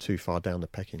too far down the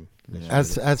pecking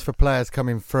list. As for players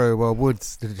coming through, well,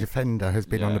 Woods, the defender, has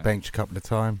been on the bench a couple of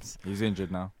times. He's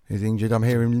injured now. I'm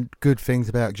hearing good things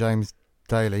about James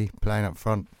Daly playing up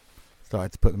front.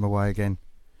 Started to put them away again.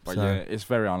 But yeah, it's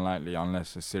very unlikely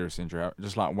unless a serious injury.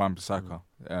 Just like Wan-Bissaka.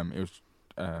 It was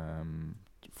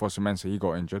Fosu Mensah, he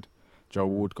got injured. Joe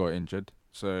Ward got injured.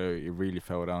 So it really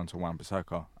fell down to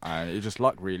Wan-Bissaka. And it's just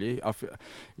luck, really.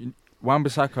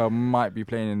 Wan-Bissaka might be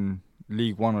playing in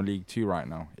League 1 or League 2 right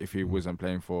now if it wasn't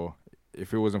for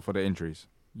the injuries.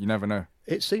 You never know.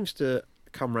 It seems to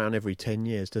come round every 10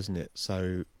 years, doesn't it?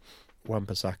 So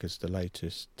Wan-Bissaka's the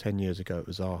latest. 10 years ago it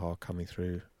was Zaha coming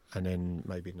through, and then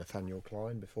maybe Nathaniel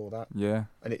Klein before that. Yeah.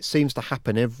 And it seems to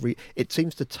happen it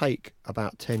seems to take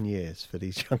about 10 years for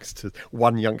these youngsters,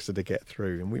 one youngster to get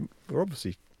through. And we're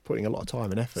obviously putting a lot of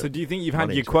time and effort. So do you think you've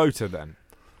had your quota then?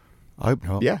 I hope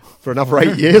not. Yeah, for another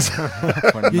 8 years. For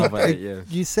another 8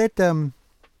 years. You said that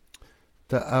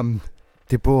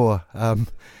De Boer,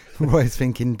 Roy's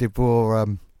thinking De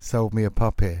Boer sold me a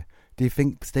pup here. Do you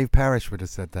think Steve Parish would have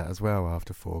said that as well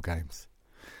after 4 games?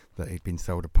 That he'd been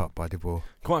sold a pup by De Boer?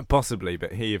 Quite possibly,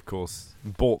 but he, of course,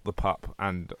 bought the pup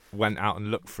and went out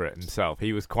and looked for it himself.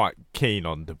 He was quite keen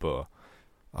on De Boer.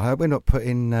 I hope we're not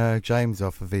putting James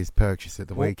off of his purchase at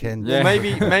the weekend. Yeah.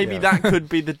 Maybe that could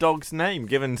be the dog's name.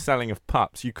 Given selling of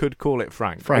pups, you could call it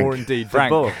Frank. or indeed De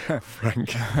Boer.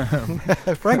 Frank.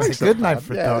 Frank's a good name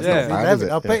for a dog.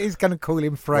 I bet he's going to call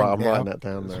him Frank. Right, I'm now. writing that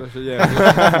down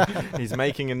there. He's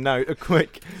making a note. A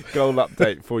quick goal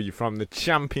update for you from the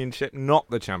Championship, not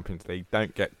the Champions League.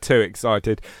 Don't get too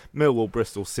excited. Millwall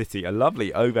Bristol City. A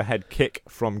lovely overhead kick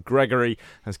from Gregory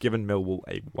has given Millwall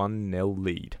a 1-0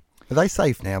 lead. Are they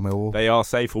safe now, Millwall? They are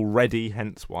safe already,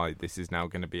 hence why this is now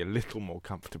going to be a little more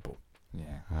comfortable.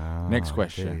 Yeah. Next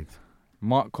question. Indeed.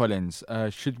 Mark Collins.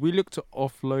 Should we look to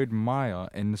offload Maya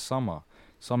in the summer?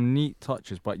 Some neat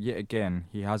touches, but yet again,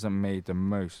 he hasn't made the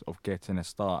most of getting a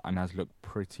start and has looked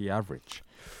pretty average.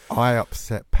 I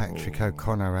upset Patrick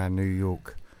O'Connor, our New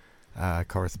York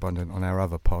correspondent, on our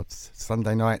other pods.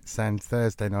 Sunday nights and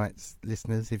Thursday nights,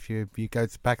 listeners, if you go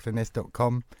to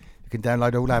backthenest.com, you can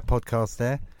download all our podcasts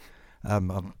there.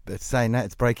 I'm saying that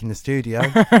it's breaking the studio.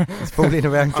 It's falling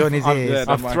around Johnny's ears.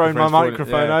 I've thrown my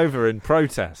microphone over in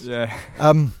protest. Yeah.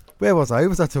 Where was I? Who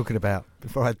was I talking about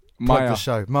before I plugged the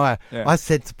show? Maya. Yeah. I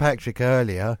said to Patrick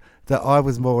earlier that I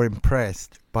was more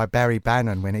impressed by Barry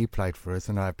Bannon when he played for us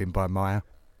than I have been by Maya.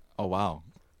 Oh, wow.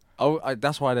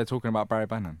 That's why they're talking about Barry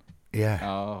Bannon. Yeah.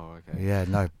 Oh, okay. Yeah,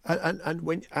 no.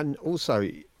 And also,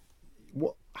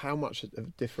 how much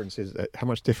difference is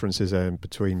there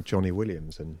between Johnny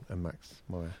Williams and Max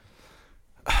Meyer?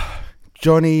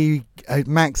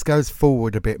 Max goes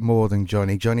forward a bit more than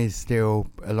Johnny. Johnny's still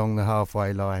along the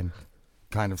halfway line,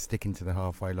 kind of sticking to the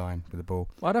halfway line with the ball.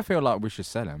 Well, I don't feel like we should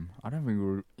sell him. I don't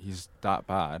think he's that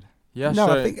bad. Yeah,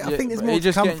 no, I think there's more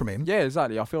to come from him. Yeah,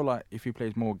 exactly. I feel like if he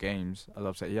plays more games, as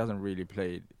I've said, he hasn't really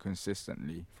played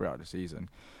consistently throughout the season,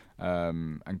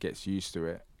 and gets used to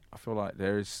it. I feel like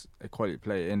there is a quality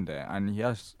player in there, and he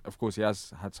has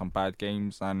had some bad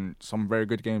games and some very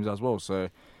good games as well. So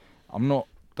I'm not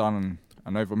done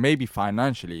and over. Maybe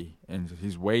financially, in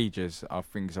his wages, I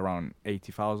think is around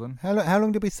 80,000. How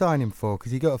long did we sign him for?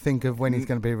 Because you got to think of when he's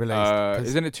going to be released.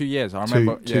 Isn't it 2 years? I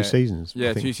remember 2 seasons.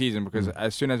 Yeah, 2 seasons. Because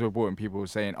as soon as we bought him, people were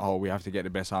saying, "Oh, we have to get the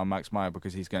best out of Max Meyer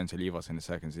because he's going to leave us in the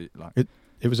second season."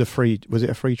 It was a free. Was it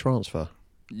a free transfer?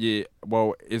 Yeah,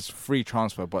 well, it's free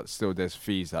transfer, but still there's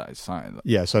fees that it's signed.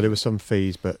 Yeah, so there were some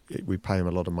fees, but we pay him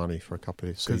a lot of money for a couple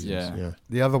of seasons. Yeah.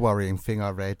 The other worrying thing I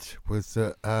read was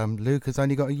that Luke has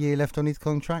only got a year left on his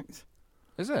contract.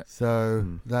 Is it? So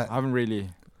that I haven't really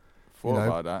thought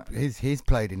about that. He's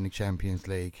played in the Champions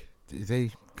League. Is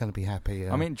he going to be happy?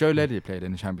 I mean, Joe Leddy played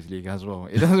in the Champions League as well.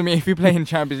 It doesn't mean if you play in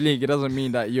Champions League, it doesn't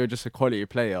mean that you're just a quality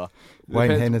player.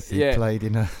 Wayne Hennessy played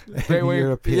in a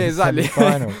European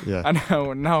semi-final.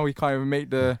 And now he can't even make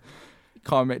the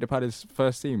Palace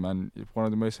first team, and he's one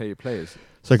of the most hated players.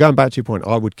 So going back to your point,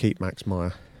 I would keep Max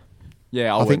Meyer.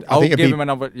 Yeah, I would. I would give him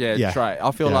another. Try.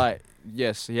 I feel like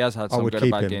yes, he has had some good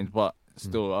and bad games, but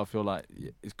still, I feel like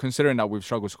considering that we've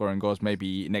struggled scoring goals,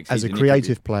 maybe next season. As a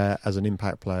creative player, as an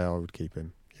impact player, I would keep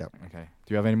him. Yep. Okay.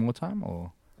 Do you have any more time,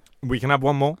 or we can have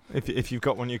one more if you've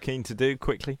got one you're keen to do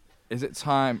quickly? Is it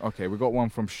time? Okay, we got one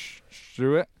from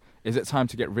Stuart. Is it time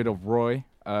to get rid of Roy?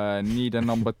 Need a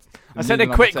number. I said a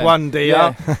quick 10. One, dear.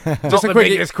 Yeah. Just the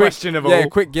biggest question of all. Yeah,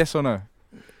 quick yes or no.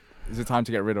 Is it time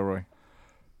to get rid of Roy?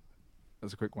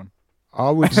 That's a quick one. I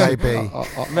would maybe.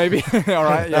 Maybe. All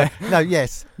right. Yeah. No.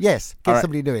 Yes. Get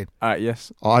somebody doing.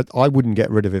 Yes. I wouldn't get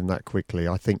rid of him that quickly.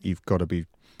 I think you've got to be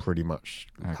pretty much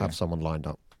have someone lined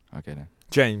up. Okay then.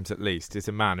 James, at least, is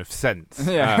a man of sense.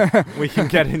 Yeah. We can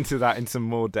get into that in some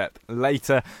more depth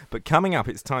later. But coming up,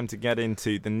 it's time to get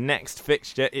into the next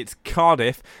fixture. It's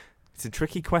Cardiff. It's a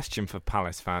tricky question for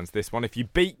Palace fans, this one. If you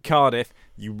beat Cardiff,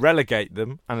 you relegate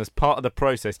them. And as part of the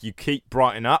process, you keep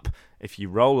Brighton up. If you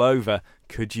roll over,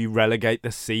 could you relegate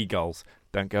the Seagulls?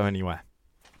 Don't go anywhere.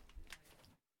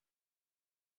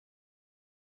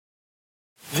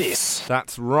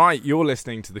 That's right, you're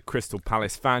listening to the Crystal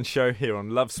Palace Fan Show here on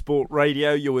Love Sport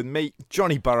Radio. You're with me,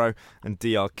 Johnny Burrow, and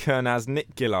DR Kernaz, Nick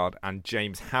Gillard and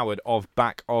James Howard of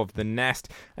Back of the Nest.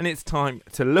 And it's time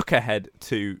to look ahead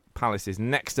to Palace's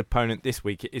next opponent this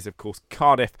week. It is, of course,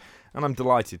 Cardiff. And I'm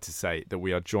delighted to say that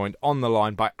we are joined on the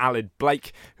line by Aled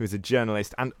Blake, who is a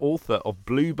journalist and author of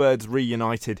Bluebirds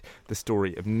Reunited, the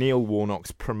story of Neil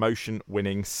Warnock's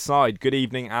promotion-winning side. Good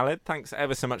evening, Aled. Thanks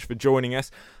ever so much for joining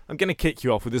us. I'm going to kick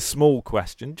you off with a small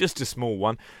question, just a small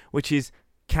one, which is,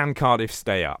 can Cardiff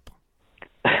stay up?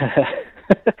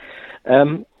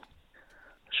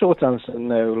 Short answer,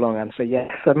 no. Long answer,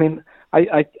 yes. I mean,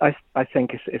 I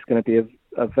think it's going to be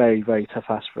a very, very tough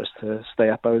ask for us to stay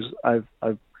up. I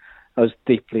was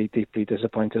deeply, deeply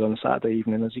disappointed on Saturday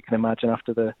evening, as you can imagine,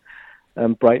 after the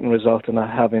Brighton result and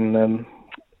having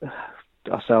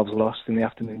ourselves lost in the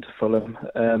afternoon to Fulham.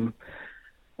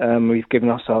 We've given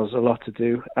ourselves a lot to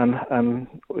do, and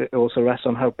it also rests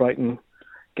on how Brighton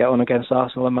get on against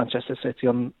Arsenal and Manchester City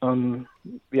on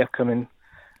the upcoming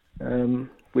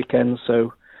weekend.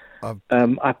 So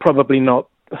I probably not,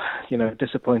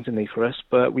 disappointingly for us,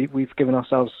 but we've given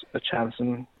ourselves a chance,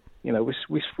 and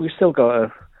we still got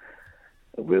a.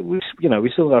 We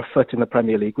still got our foot in the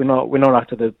Premier League. We're not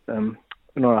out of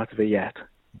it yet.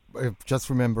 Just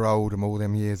remember Oldham all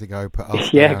them years ago put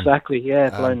us yeah, down. Exactly. Yeah,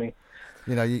 blimey.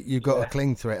 You've got to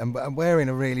cling to it, and we're in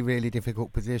a really, really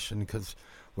difficult position because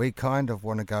we kind of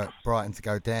want Brighton to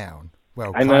go down.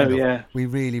 Well, I know, yeah. We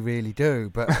really, really do.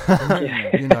 But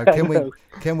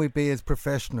can we be as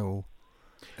professional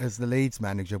as the Leeds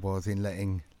manager was in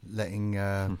letting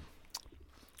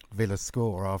Villa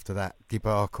score after that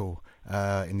debacle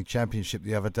in the Championship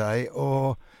the other day,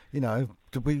 or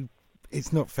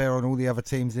it's not fair on all the other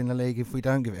teams in the league if we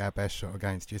don't give it our best shot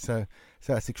against you. So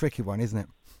it's a tricky one, isn't it?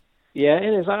 Yeah,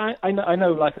 it is. I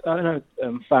know.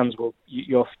 Fans will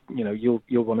you'll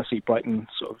want to see Brighton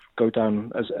sort of go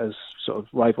down as sort of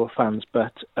rival fans,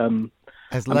 but as I'm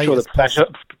late sure as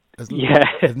possible. In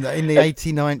the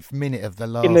 89th minute of the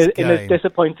last game. In as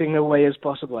disappointing a way as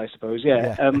possible, I suppose.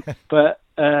 Yeah. But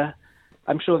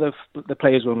I'm sure the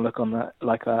players won't look on that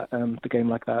like that. The game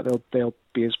like that. They'll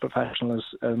be as professional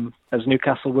as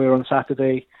Newcastle were on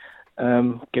Saturday.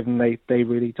 Given they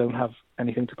really don't have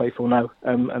anything to play for now,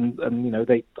 and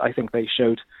I think they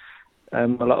showed a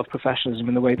lot of professionalism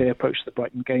in the way they approached the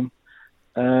Brighton game.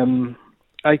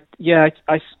 I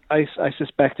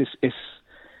suspect it's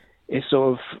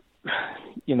sort of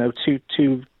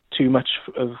too much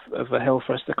of a hill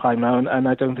for us to climb now, and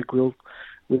I don't think we'll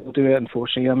do it,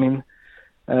 unfortunately. I mean,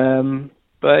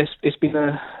 but it's been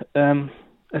a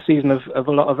season of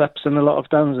a lot of ups and a lot of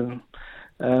downs,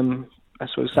 and I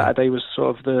suppose Saturday was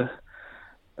sort of the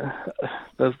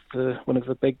one of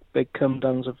the big come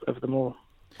downs of them all.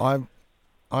 I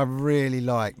really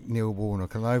like Neil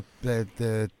Warnock, and I know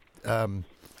the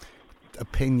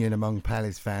opinion among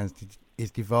Palace fans is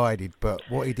divided, but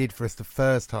what he did for us the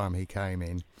first time he came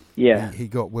in, he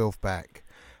got Wilf back.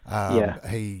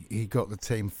 He got the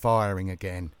team firing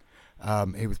again.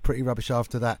 He was pretty rubbish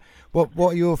after that. What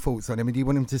are your thoughts on him? Do you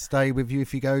want him to stay with you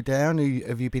if you go down?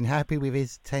 Have you been happy with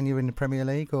his tenure in the Premier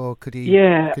League, or could he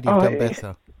have done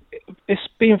better? It's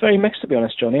been very mixed, to be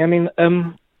honest, Johnny. I mean,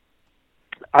 I'm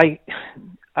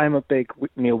a big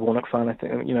Neil Warnock fan. I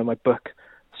think my book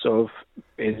sort of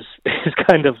is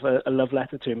kind of a love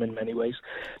letter to him in many ways.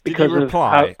 Because Did you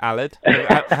reply, Aled?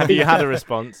 Have you had a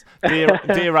response? Dear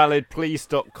Aled, please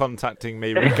stop contacting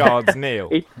me. Regards, Neil.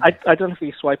 I don't know if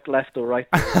he swiped left or right.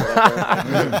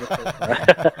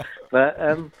 But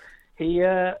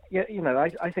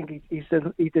I think he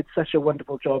did such a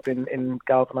wonderful job in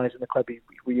galvanising the club.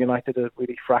 We united a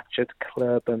really fractured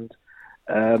club, and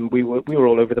we were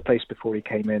all over the place before he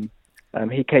came in.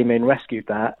 He came in, rescued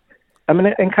that. I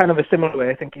mean, in kind of a similar way,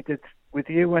 I think he did with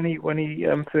you when he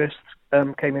first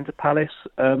came into Palace,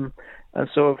 and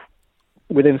sort of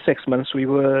within 6 months we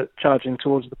were charging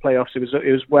towards the playoffs. It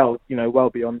was well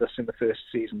beyond us in the first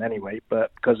season anyway,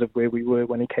 but because of where we were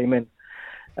when he came in,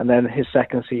 and then his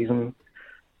second season,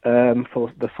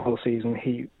 for the full season,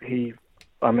 it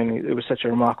was such a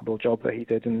remarkable job that he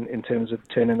did in terms of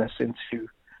turning us into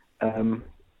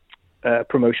a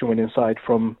promotion winning side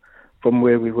from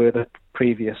where we were the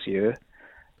previous year.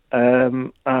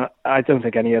 I don't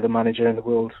think any other manager in the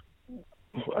world.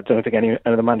 I don't think any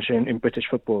other manager in British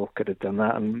football could have done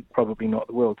that, and probably not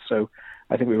the world. So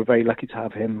I think we were very lucky to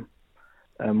have him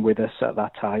with us at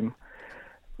that time.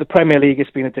 The Premier League has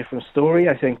been a different story.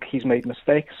 I think he's made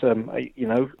mistakes,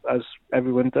 as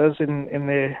everyone does in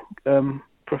their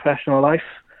professional life.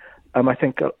 I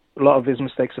think a lot of his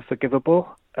mistakes are forgivable.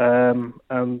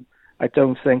 I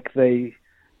don't think they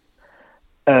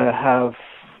have,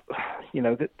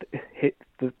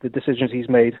 the decisions he's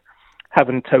made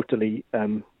haven't totally,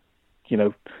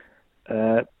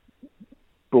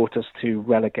 brought us to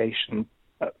relegation.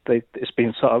 It's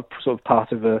been sort of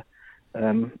part of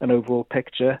an overall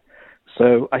picture.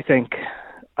 So I think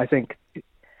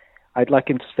I'd like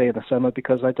him to stay in the summer,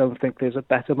 because I don't think there's a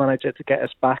better manager to get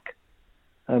us back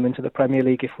into the Premier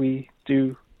League if we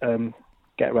do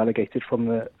get relegated from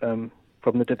the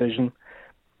division,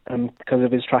 because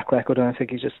of his track record. And I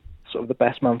think he's just sort of the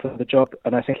best man for the job,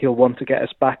 and I think he'll want to get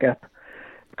us back up,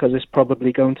 because it's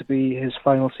probably going to be his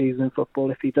final season in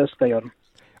football if he does stay on.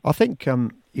 I think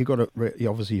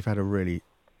obviously you've had a really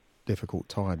difficult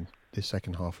time this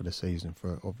second half of the season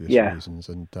for obvious reasons,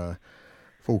 and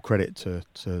full credit to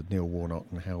Neil Warnock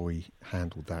and how he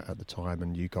handled that at the time.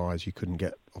 And you guys, you didn't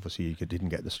get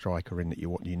the striker in that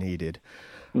you needed.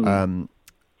 I'm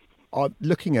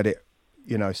looking at it,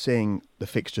 seeing the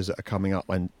fixtures that are coming up,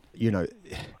 and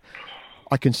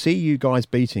I can see you guys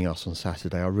beating us on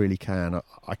Saturday. I really can.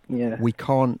 We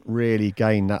can't really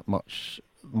gain that much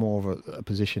more of a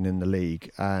position in the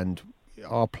league, and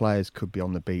our players could be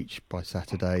on the beach by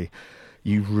Saturday.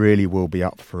 You really will be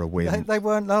up for a win. They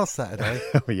weren't last Saturday.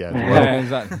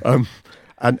 Exactly.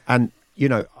 And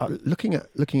looking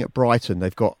at Brighton,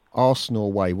 they've got Arsenal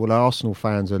away. Well, Arsenal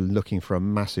fans are looking for a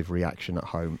massive reaction at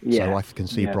home, so I can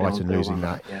see Brighton losing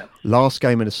that. Last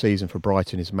game of the season for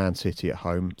Brighton is Man City at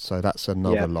home, so that's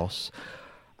another loss.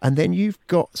 And then you've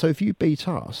got, so if you beat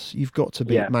us, you've got to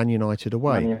beat Man United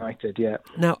away. Man United,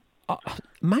 Now,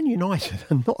 Man United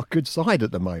are not a good side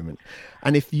at the moment,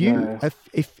 and if you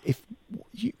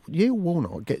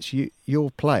Warnock gets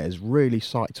your players really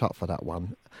psyched up for that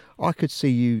one, I could see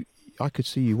you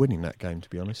winning that game, to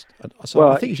be honest. So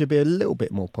I think you should be a little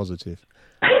bit more positive.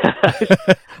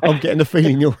 I'm getting the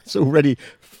feeling you're already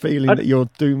feeling that you're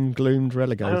doom-gloomed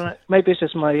relegated. Maybe it's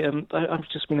just my I've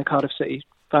just been a Cardiff City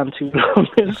fan too long.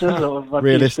 It's sort of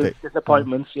realistic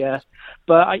disappointments,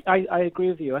 But I agree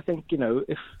with you. I think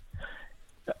if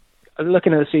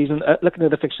looking at the season, looking at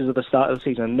the fixtures at the start of the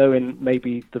season, knowing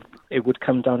maybe it would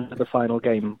come down to the final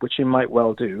game, which it might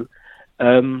well do.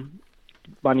 Man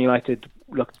United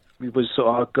was sort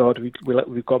of, oh God,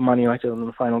 we've got Man United on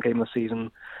the final game of the season.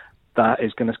 That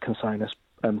is going to consign us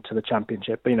to the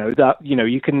Championship. But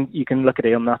you can look at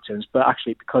it on that terms. But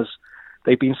actually, because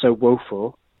they've been so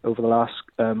woeful over the last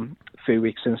few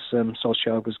weeks since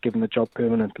Solskjaer was given the job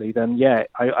permanently, then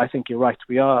I think you're right.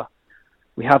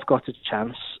 We have got a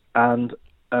chance, and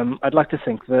I'd like to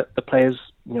think that the players,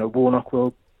 Warnock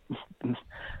will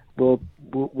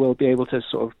be able to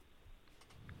sort of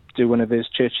do one of his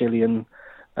Churchillian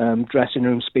dressing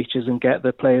room speeches and get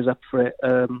the players up for it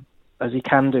as he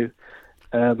can do.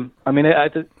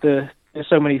 There's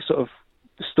so many sort of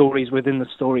stories within the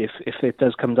story if it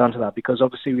does come down to that, because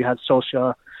obviously we had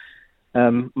Solskjaer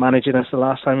managing us the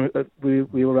last time we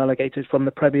were relegated from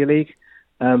the Premier League,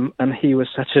 and he was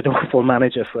such an awful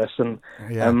manager for us. And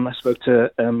I spoke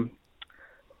to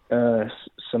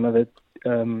some of the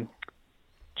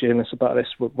journalists about this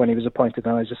when he was appointed,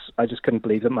 and I just couldn't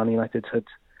believe that Man United had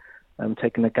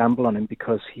taken a gamble on him,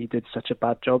 because he did such a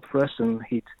bad job for us, and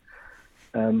he'd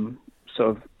sort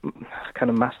of kind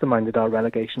of masterminded our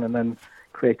relegation, and then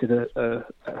created a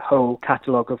whole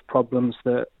catalogue of problems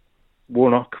that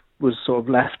Warnock was sort of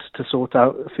left to sort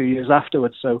out a few years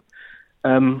afterwards. So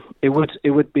it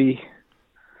would be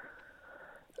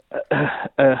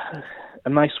a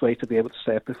nice way to be able to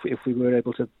stay up if we were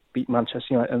able to beat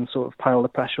Manchester United and sort of pile the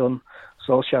pressure on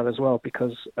Solskjaer as well,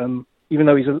 because even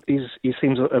though he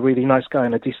seems a really nice guy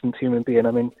and a decent human being,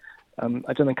 I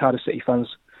don't think Cardiff City fans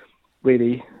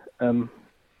really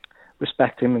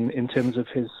respect him in terms of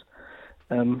his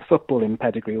footballing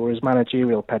pedigree, or his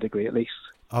managerial pedigree at least.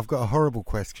 I've got a horrible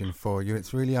question for you.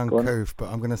 It's really uncouth, but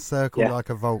I'm going to circle like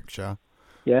a vulture.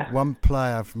 Yeah. One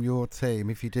player from your team,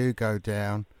 if you do go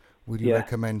down, would you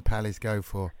recommend Palace go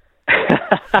for?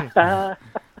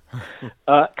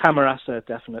 Camarasa,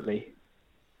 definitely.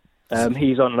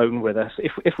 He's on loan with us.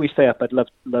 If we stay up, I'd love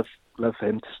for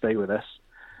him to stay with us.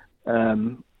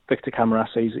 Victor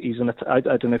Camarasa, he's I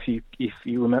don't know if you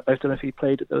remember. I don't know if he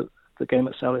played at the game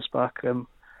at Selhurst Park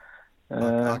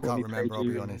I can't remember, I'll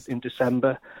be honest. In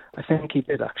December. I think he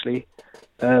did, actually.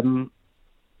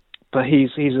 But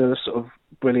he's a sort of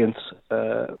brilliant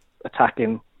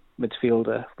attacking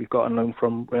midfielder. We've got on loan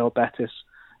from Real Betis,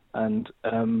 and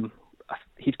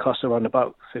he'd cost around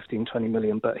about 15-20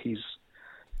 million, but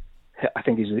I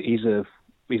think he's a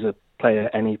player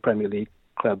any Premier League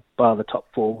club, bar the top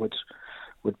four,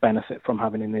 would benefit from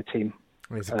having in their team.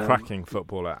 He's a cracking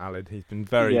footballer, Aled. He's been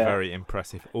very, very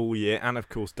impressive all year, and of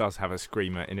course does have a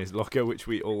screamer in his locker, which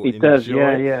we all enjoy. Does,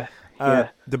 yeah.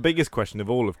 The biggest question of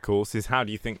all, of course, is how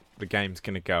do you think the game's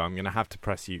going to go? I'm going to have to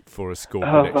press you for a score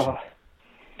prediction.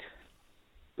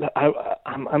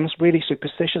 I'm really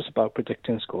superstitious about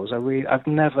predicting scores. I've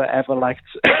never ever liked.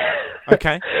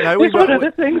 Okay, no, we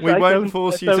won't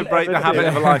force you to break the habit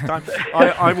of a lifetime.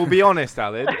 I will be honest,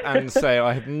 Aled, and say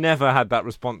I have never had that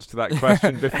response to that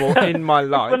question before in my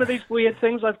life. It's one of these weird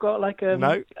things. I've got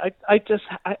no.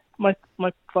 My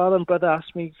father and brother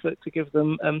asked me to give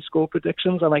them score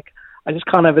predictions, and I just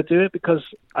can't ever do it because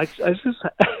I just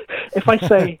if I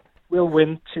say we'll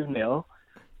win 2-0.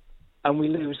 And we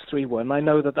lose 3-1, I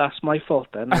know that's my fault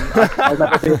then. I'll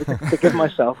never be able to forgive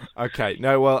myself. Okay,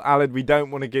 no, well, Aled, we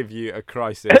don't want to give you a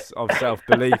crisis of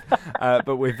self-belief,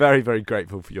 but we're very, very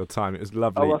grateful for your time. It was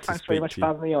lovely to speak to you. Thanks very much for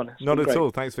having me on. Not at all,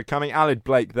 thanks for coming. Aled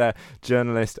Blake there,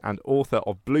 journalist and author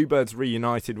of Bluebirds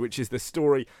Reunited, which is the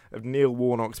story of Neil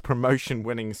Warnock's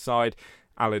promotion-winning side.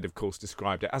 Aled, of course,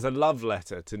 described it as a love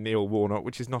letter to Neil Warnock,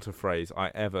 which is not a phrase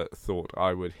I ever thought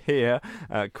I would hear.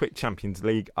 Quick Champions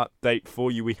League update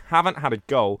for you. We haven't had a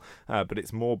goal, but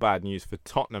it's more bad news for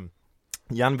Tottenham.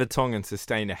 Jan Vertonghen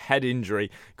sustained a head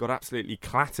injury, got absolutely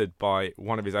clattered by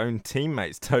one of his own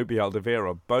teammates, Toby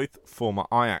Alderweireld, both former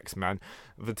Ajax men.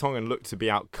 Vertonghen looked to be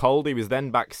out cold. He was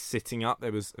then back sitting up.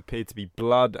 There appeared to be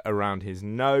blood around his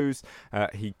nose.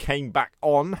 He came back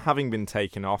on, having been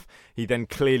taken off. He then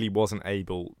clearly wasn't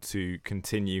able to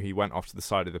continue. He went off to the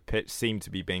side of the pitch, seemed to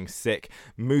be being sick.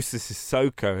 Moussa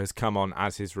Sissoko has come on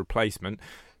as his replacement.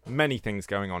 Many things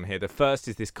going on here. The first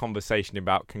is this conversation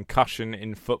about concussion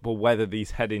in football, whether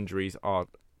these head injuries are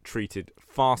treated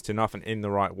fast enough and in the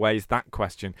right ways. That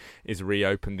question is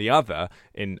reopened. The other,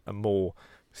 in a more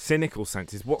cynical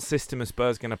sense, is what system are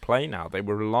Spurs going to play now? They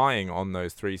were relying on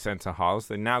those three centre-halves.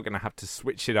 They're now going to have to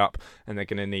switch it up, and they're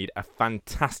going to need a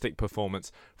fantastic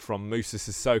performance from Moussa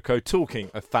Sissoko.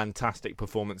 Talking of fantastic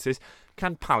performances,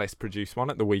 can Palace produce one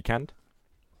at the weekend?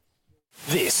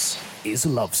 This is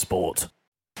Love Sport.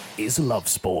 It's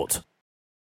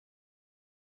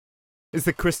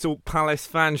the Crystal Palace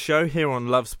fan show here on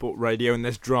Love Sport Radio, and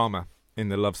there's drama in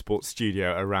the Love Sport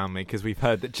studio around me because we've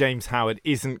heard that James Howard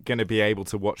isn't going to be able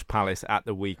to watch Palace at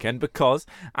the weekend because,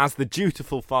 as the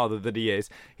dutiful father that he is,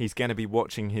 he's going to be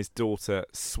watching his daughter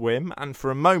swim. And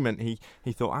for a moment he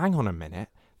thought, hang on a minute,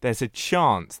 there's a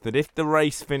chance that if the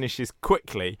race finishes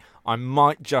quickly, I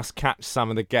might just catch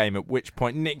some of the game, at which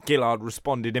point Nick Gillard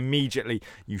responded immediately,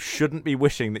 you shouldn't be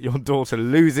wishing that your daughter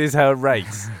loses her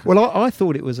race. Well, I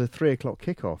thought it was a 3 o'clock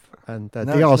kickoff, and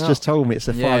Diaz just told me it's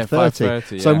a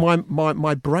 5:30. So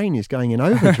my brain is going in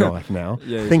overdrive now,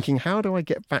 thinking, how do I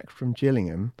get back from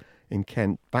Gillingham in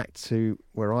Kent back to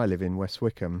where I live in West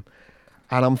Wickham?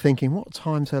 And I'm thinking, what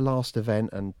time's her last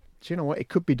event? And do you know what? It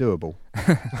could be doable.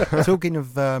 Talking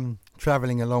of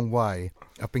travelling a long way,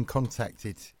 I've been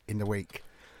contacted in the week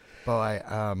by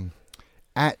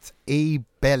at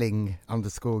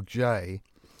 @ebelling_J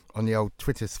on the old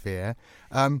Twitter sphere.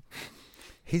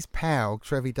 His pal,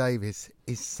 Trevi Davis,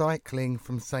 is cycling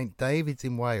from St David's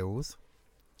in Wales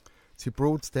to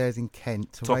Broadstairs in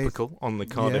Kent. Topical on the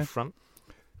Cardiff front.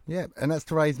 Yeah, and that's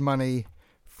to raise money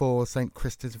for St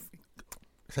Christopher's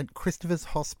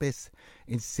Hospice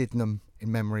in Sydenham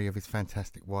in memory of his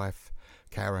fantastic wife,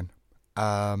 Karen.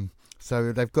 So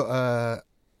they've got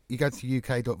you go to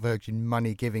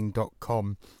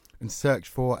uk.virginmoneygiving.com and search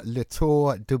for Le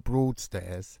Tour de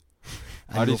Broadstairs.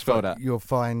 How do you spell that? You'll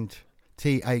find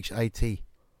THAT.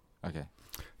 Okay.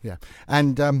 Yeah.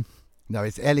 And no,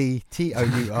 it's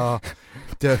LETOUR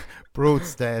de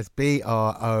Broadstairs,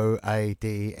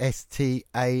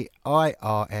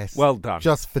 BROADSTAIRS. Well done.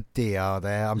 Just for DR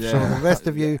there. I'm sure the rest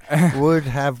of you would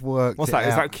have worked. What's that? Out.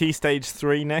 Is that Key Stage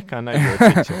 3, Nick? I know you're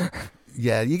a teacher.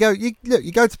 Yeah, you go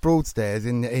to Broadstairs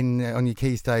in on your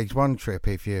Key Stage 1 trip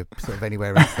if you're sort of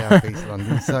anywhere in South East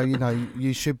London. So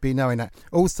you should be knowing that.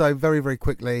 Also, very very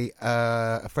quickly,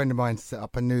 a friend of mine set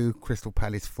up a new Crystal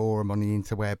Palace forum on the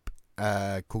interweb.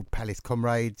 Called Palace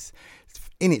Comrades. It's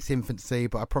in its infancy,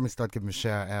 but I promised I'd give them a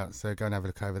shout out, so go and have a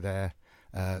look over there,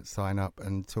 sign up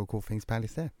and talk all things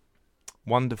Palace there.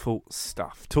 Wonderful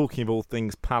stuff. Talking of all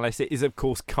things Palace, it is of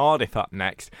course Cardiff up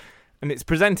next, And it's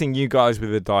presenting you guys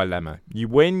with a dilemma. You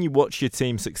win, you watch your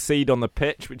team succeed on the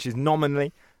pitch, which is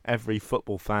nominally every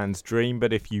football fan's dream.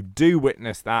 But if you do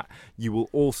witness that, you will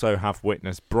also have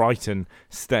witnessed Brighton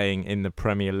staying in the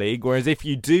Premier League. Whereas if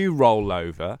you do roll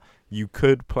over, you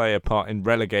could play a part in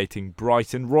relegating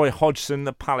Brighton. Roy Hodgson,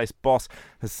 the Palace boss,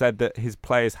 has said that his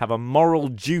players have a moral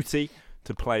duty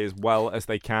to play as well as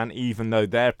they can, even though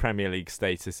their Premier League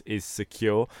status is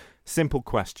secure. Simple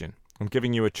question. I'm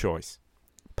giving you a choice.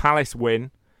 Palace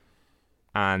win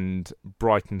and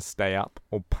Brighton stay up,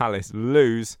 or Palace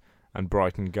lose and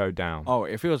Brighton go down. Oh,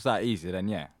 if it was that easy, then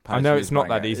yeah. Palace, I know it's not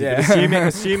that easy, but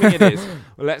assuming it is,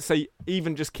 well, let's say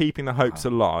even just keeping the hopes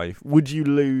alive, would you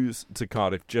lose to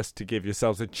Cardiff just to give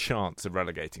yourselves a chance of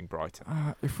relegating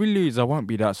Brighton? If we lose, I won't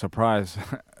be that surprised,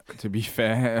 to be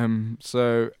fair.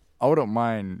 So I wouldn't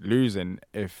mind losing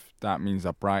if that means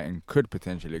that Brighton could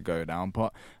potentially go down,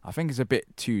 but I think it's a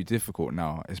bit too difficult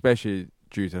now, especially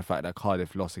due to the fact that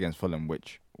Cardiff lost against Fulham,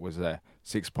 which was a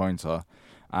 6-pointer,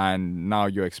 and now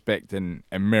you're expecting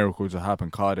a miracle to happen,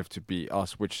 Cardiff to beat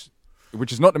us, which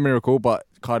is not the miracle, but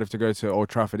Cardiff to go to Old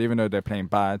Trafford, even though they're playing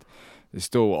bad, it's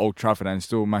still Old Trafford and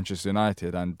still Manchester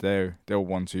United, and they'll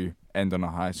want to end on a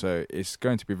high, so it's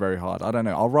going to be very hard. I don't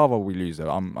know. I'd rather we lose,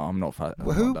 though. I'm not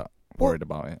that worried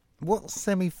about it. What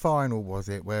semi-final was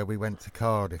it where we went to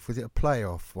Cardiff? Was it a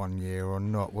playoff one year or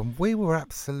not? When we were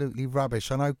absolutely rubbish.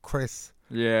 I know Chris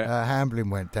Hamblin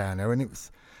went down there, and it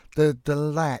was the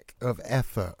lack of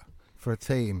effort for a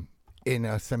team in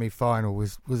a semi-final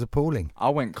was appalling. I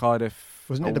went Cardiff.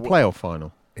 Wasn't it the playoff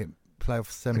final? Playoff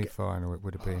semi-final it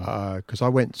would have been. Because I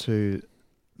went to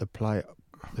the play.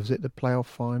 Was it the playoff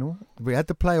final? We had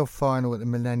the playoff final at the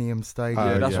Millennium Stadium.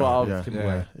 Yeah, that's what I was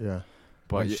thinking. Yeah.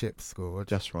 But Ships scored.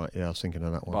 That's right. Yeah, I was thinking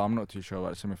of that one. But I'm not too sure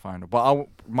about the semi-final. But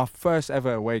my first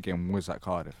ever away game was at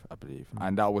Cardiff, I believe,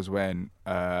 and that was when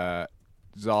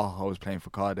Zaha was playing for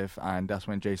Cardiff, and that's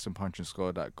when Jason Puncheon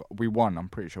scored. We won. I'm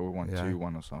pretty sure we won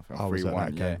 2-1 or something.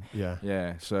 3-1.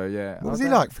 Yeah. So yeah. What was he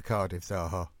like for Cardiff,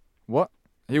 Zaha? What?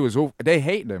 He was all. They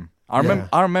hate him.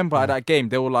 I remember at that game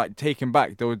they were like taken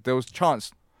back. There was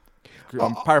chance.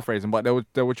 I'm paraphrasing, but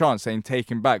there were chants saying take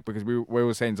him back because we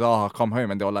were saying Zaha come home,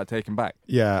 and they were like take him back.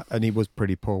 Yeah, and he was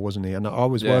pretty poor, wasn't he? And I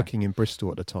was working in Bristol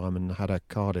at the time and had a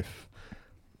Cardiff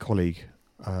colleague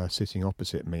sitting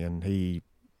opposite me, and he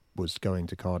was going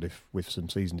to Cardiff with some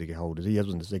season ticket holders. He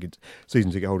wasn't a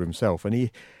season ticket holder himself, and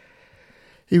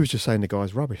he was just saying the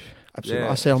guy's rubbish. Absolutely.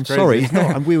 I said, I'm sorry, he's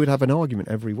not. And we would have an argument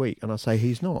every week. And I say,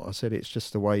 he's not. I said, it's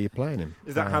just the way you're playing him.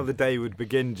 Is that how the day would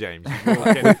begin, James?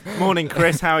 Morning,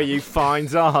 Chris. How are you? Fine.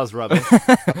 Zaha's rubbish.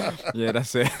 Yeah,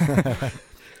 that's it.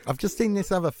 I've just seen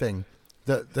this other thing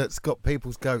that's got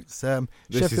people's goats.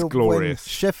 This is glorious.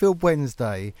 Sheffield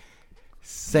Wednesday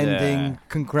sending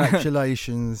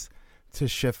congratulations to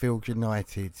Sheffield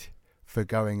United for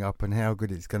going up and how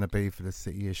good it's going to be for the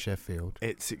city of Sheffield.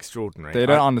 It's extraordinary. They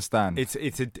don't understand. It's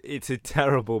a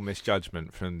terrible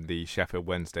misjudgment from the Sheffield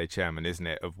Wednesday chairman, isn't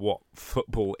it, of what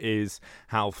football is,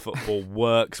 how football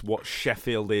works, what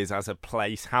Sheffield is as a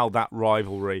place, how that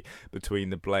rivalry between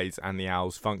the Blades and the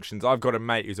Owls functions. I've got a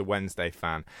mate who's a Wednesday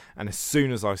fan, and as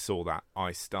soon as I saw that,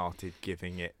 I started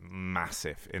giving it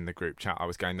massive in the group chat. I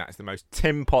was going, that is the most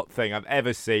tin pot thing I've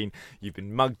ever seen. You've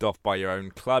been mugged off by your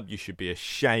own club. You should be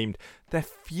ashamed. They're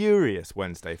furious,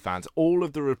 Wednesday fans. All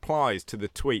of the replies to the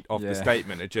tweet of the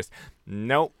statement are just,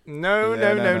 no.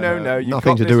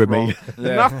 Nothing to do with me.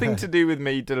 Nothing to do with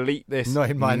me. Delete this Not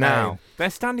in my now. name. They're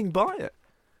standing by it.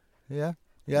 Yeah.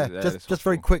 Just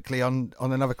very quickly on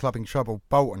another club in trouble,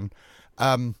 Bolton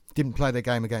didn't play their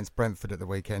game against Brentford at the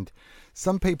weekend.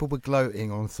 Some people were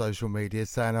gloating on social media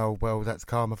saying, oh, well, that's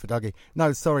karma for Dougie.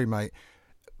 No, sorry, mate.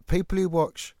 People who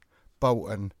watch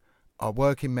Bolton are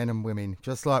working men and women,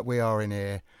 just like we are in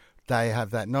here. They have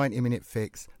that 90-minute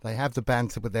fix. They have the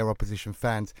banter with their opposition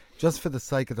fans, just for the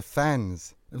sake of the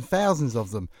fans, and thousands of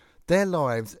them. Their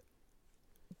lives,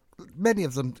 many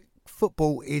of them,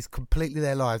 football is completely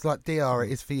their lives. Like DR,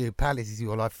 it is for you. Palace is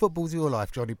your life. Football's your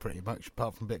life, Johnny, pretty much,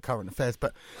 apart from a bit of current affairs.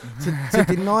 But to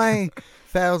deny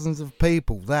thousands of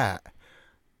people that,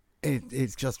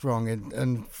 it's just wrong.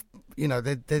 And you know,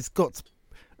 there's got to,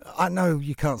 I know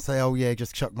you can't say, oh yeah,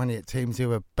 just chuck money at teams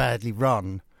who are badly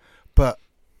run, but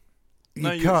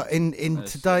you can't in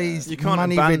today's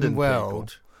money-ridden world.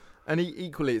 People. And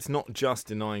equally, it's not just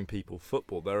denying people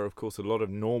football. There are, of course, a lot of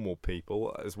normal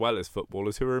people, as well as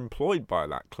footballers, who are employed by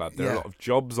that club. There are a lot of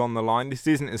jobs on the line. This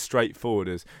isn't as straightforward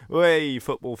as, hey,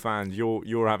 football fans,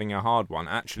 you're having a hard one.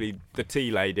 Actually, the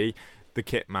tea lady, the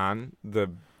kit man,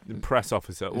 the press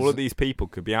officer. All of these people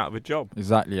could be out of a job.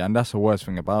 Exactly, and that's the worst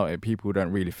thing about it. People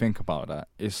don't really think about that.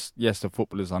 It's yes, the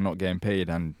footballers are not getting paid,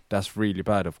 and that's really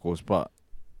bad, of course. But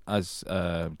as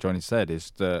Johnny said,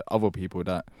 it's the other people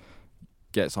that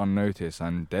gets unnoticed,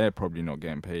 and they're probably not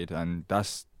getting paid, and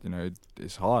that's,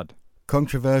 it's hard.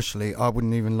 Controversially, I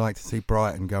wouldn't even like to see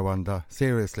Brighton go under,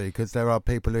 seriously, because there are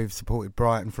people who've supported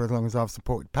Brighton for as long as I've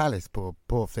supported Palace, poor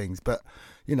things. But,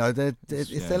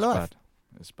 it's their life. Bad.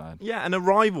 It's bad. Yeah, and a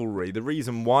rivalry, the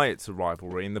reason why it's a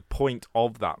rivalry and the point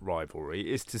of that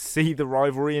rivalry is to see the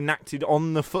rivalry enacted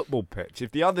on the football pitch.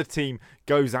 If the other team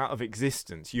goes out of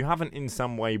existence, you haven't in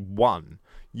some way won.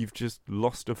 You've just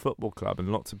lost a football club, and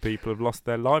lots of people have lost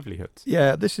their livelihoods.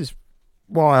 Yeah, this is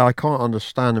why I can't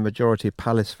understand the majority of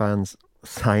Palace fans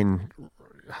saying,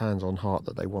 hands on heart,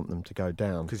 that they want them to go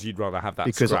down. Because you'd rather have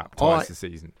that scrap twice a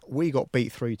season. We got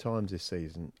beat 3 times this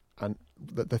season, and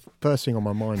the first thing on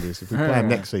my mind is, if we play them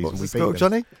next season, we beat them.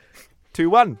 Johnny?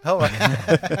 2-1. Oh,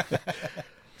 right.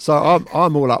 So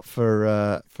I'm all up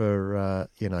for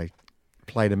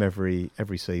play them every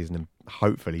season and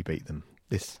hopefully beat them.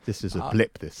 This is a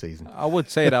blip this season. I would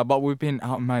say that, but we've been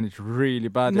outmanaged really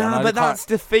badly. No, but that's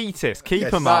defeatist. Keep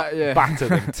them up, batter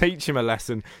them, teach them a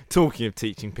lesson. Talking of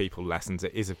teaching people lessons,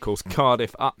 it is, of course,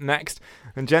 Cardiff up next.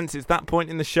 And, gents, it's that point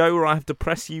in the show where I have to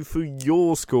press you for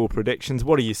your score predictions.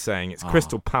 What are you saying? It's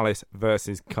Crystal Palace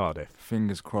versus Cardiff.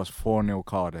 Fingers crossed, 4-0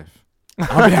 Cardiff.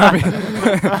 I'll be happy.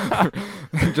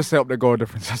 Just help the goal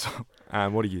difference as well.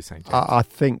 And what are you saying, James? I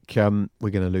think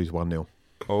we're going to lose 1-0.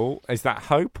 Oh, is that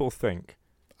hope or think?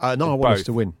 No, I want us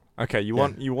to win. Okay, you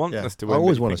want us to win. I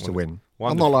always want us to win.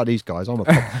 I'm not like these guys. I'm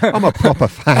a proper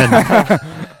fan.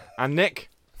 And Nick?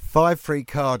 5-3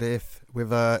 Cardiff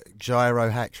with a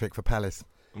gyro hat-trick for Palace.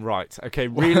 Right, okay,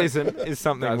 realism is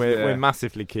something we're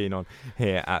massively keen on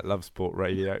here at Love Sport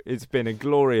Radio. It's been a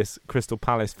glorious Crystal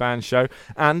Palace fan show,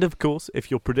 and of course,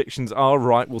 if your predictions are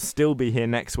right, we'll still be here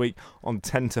next week on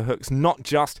 10 to Hooks, not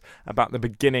just about the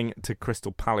beginning to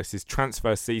Crystal Palace's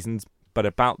transfer seasons, but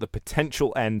about the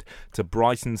potential end to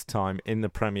Brighton's time in the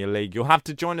Premier League. You'll have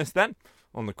to join us then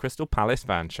on the Crystal Palace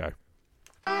fan show.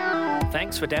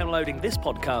 Thanks for downloading this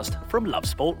podcast from Love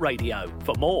Sport Radio.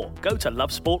 For more, go to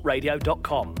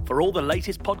lovesportradio.com for all the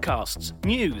latest podcasts,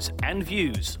 news and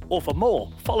views. Or for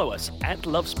more, follow us at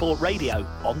Love Sport Radio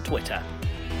on Twitter.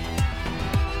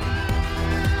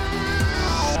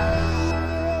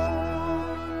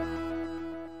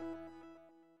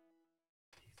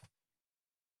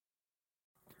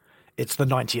 It's the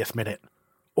 90th minute.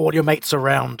 All your mates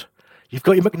around. You've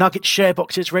got your McNugget share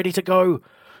boxes ready to go.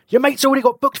 Your mate's already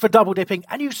got booked for double dipping,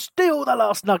 and you steal the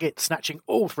last nugget, snatching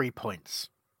all 3 points.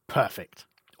 Perfect.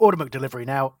 Order McDelivery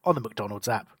now on the McDonald's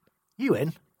app. You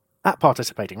in? At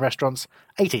participating restaurants,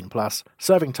 18 plus,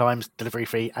 serving times, delivery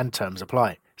fee, and terms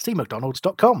apply. See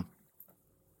mcdonalds.com.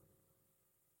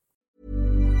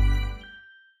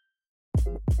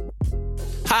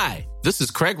 Hi, this is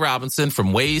Craig Robinson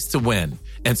from Ways to Win,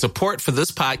 and support for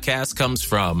this podcast comes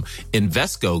from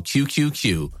Invesco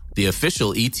QQQ, the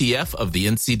official ETF of the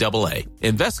NCAA.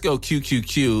 Invesco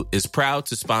QQQ is proud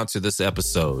to sponsor this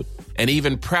episode, and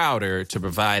even prouder to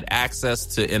provide access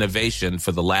to innovation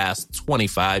for the last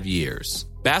 25 years.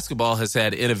 Basketball has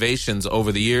had innovations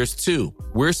over the years, too.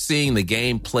 We're seeing the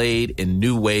game played in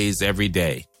new ways every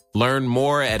day. Learn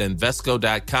more at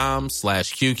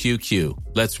Invesco.com/QQQ.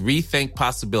 Let's rethink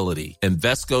possibility.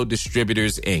 Invesco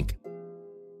Distributors, Inc.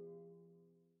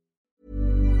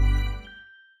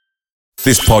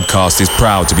 This podcast is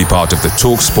proud to be part of the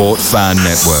TalkSport Fan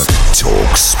Network.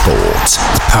 TalkSport.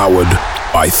 Powered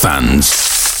by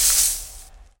fans.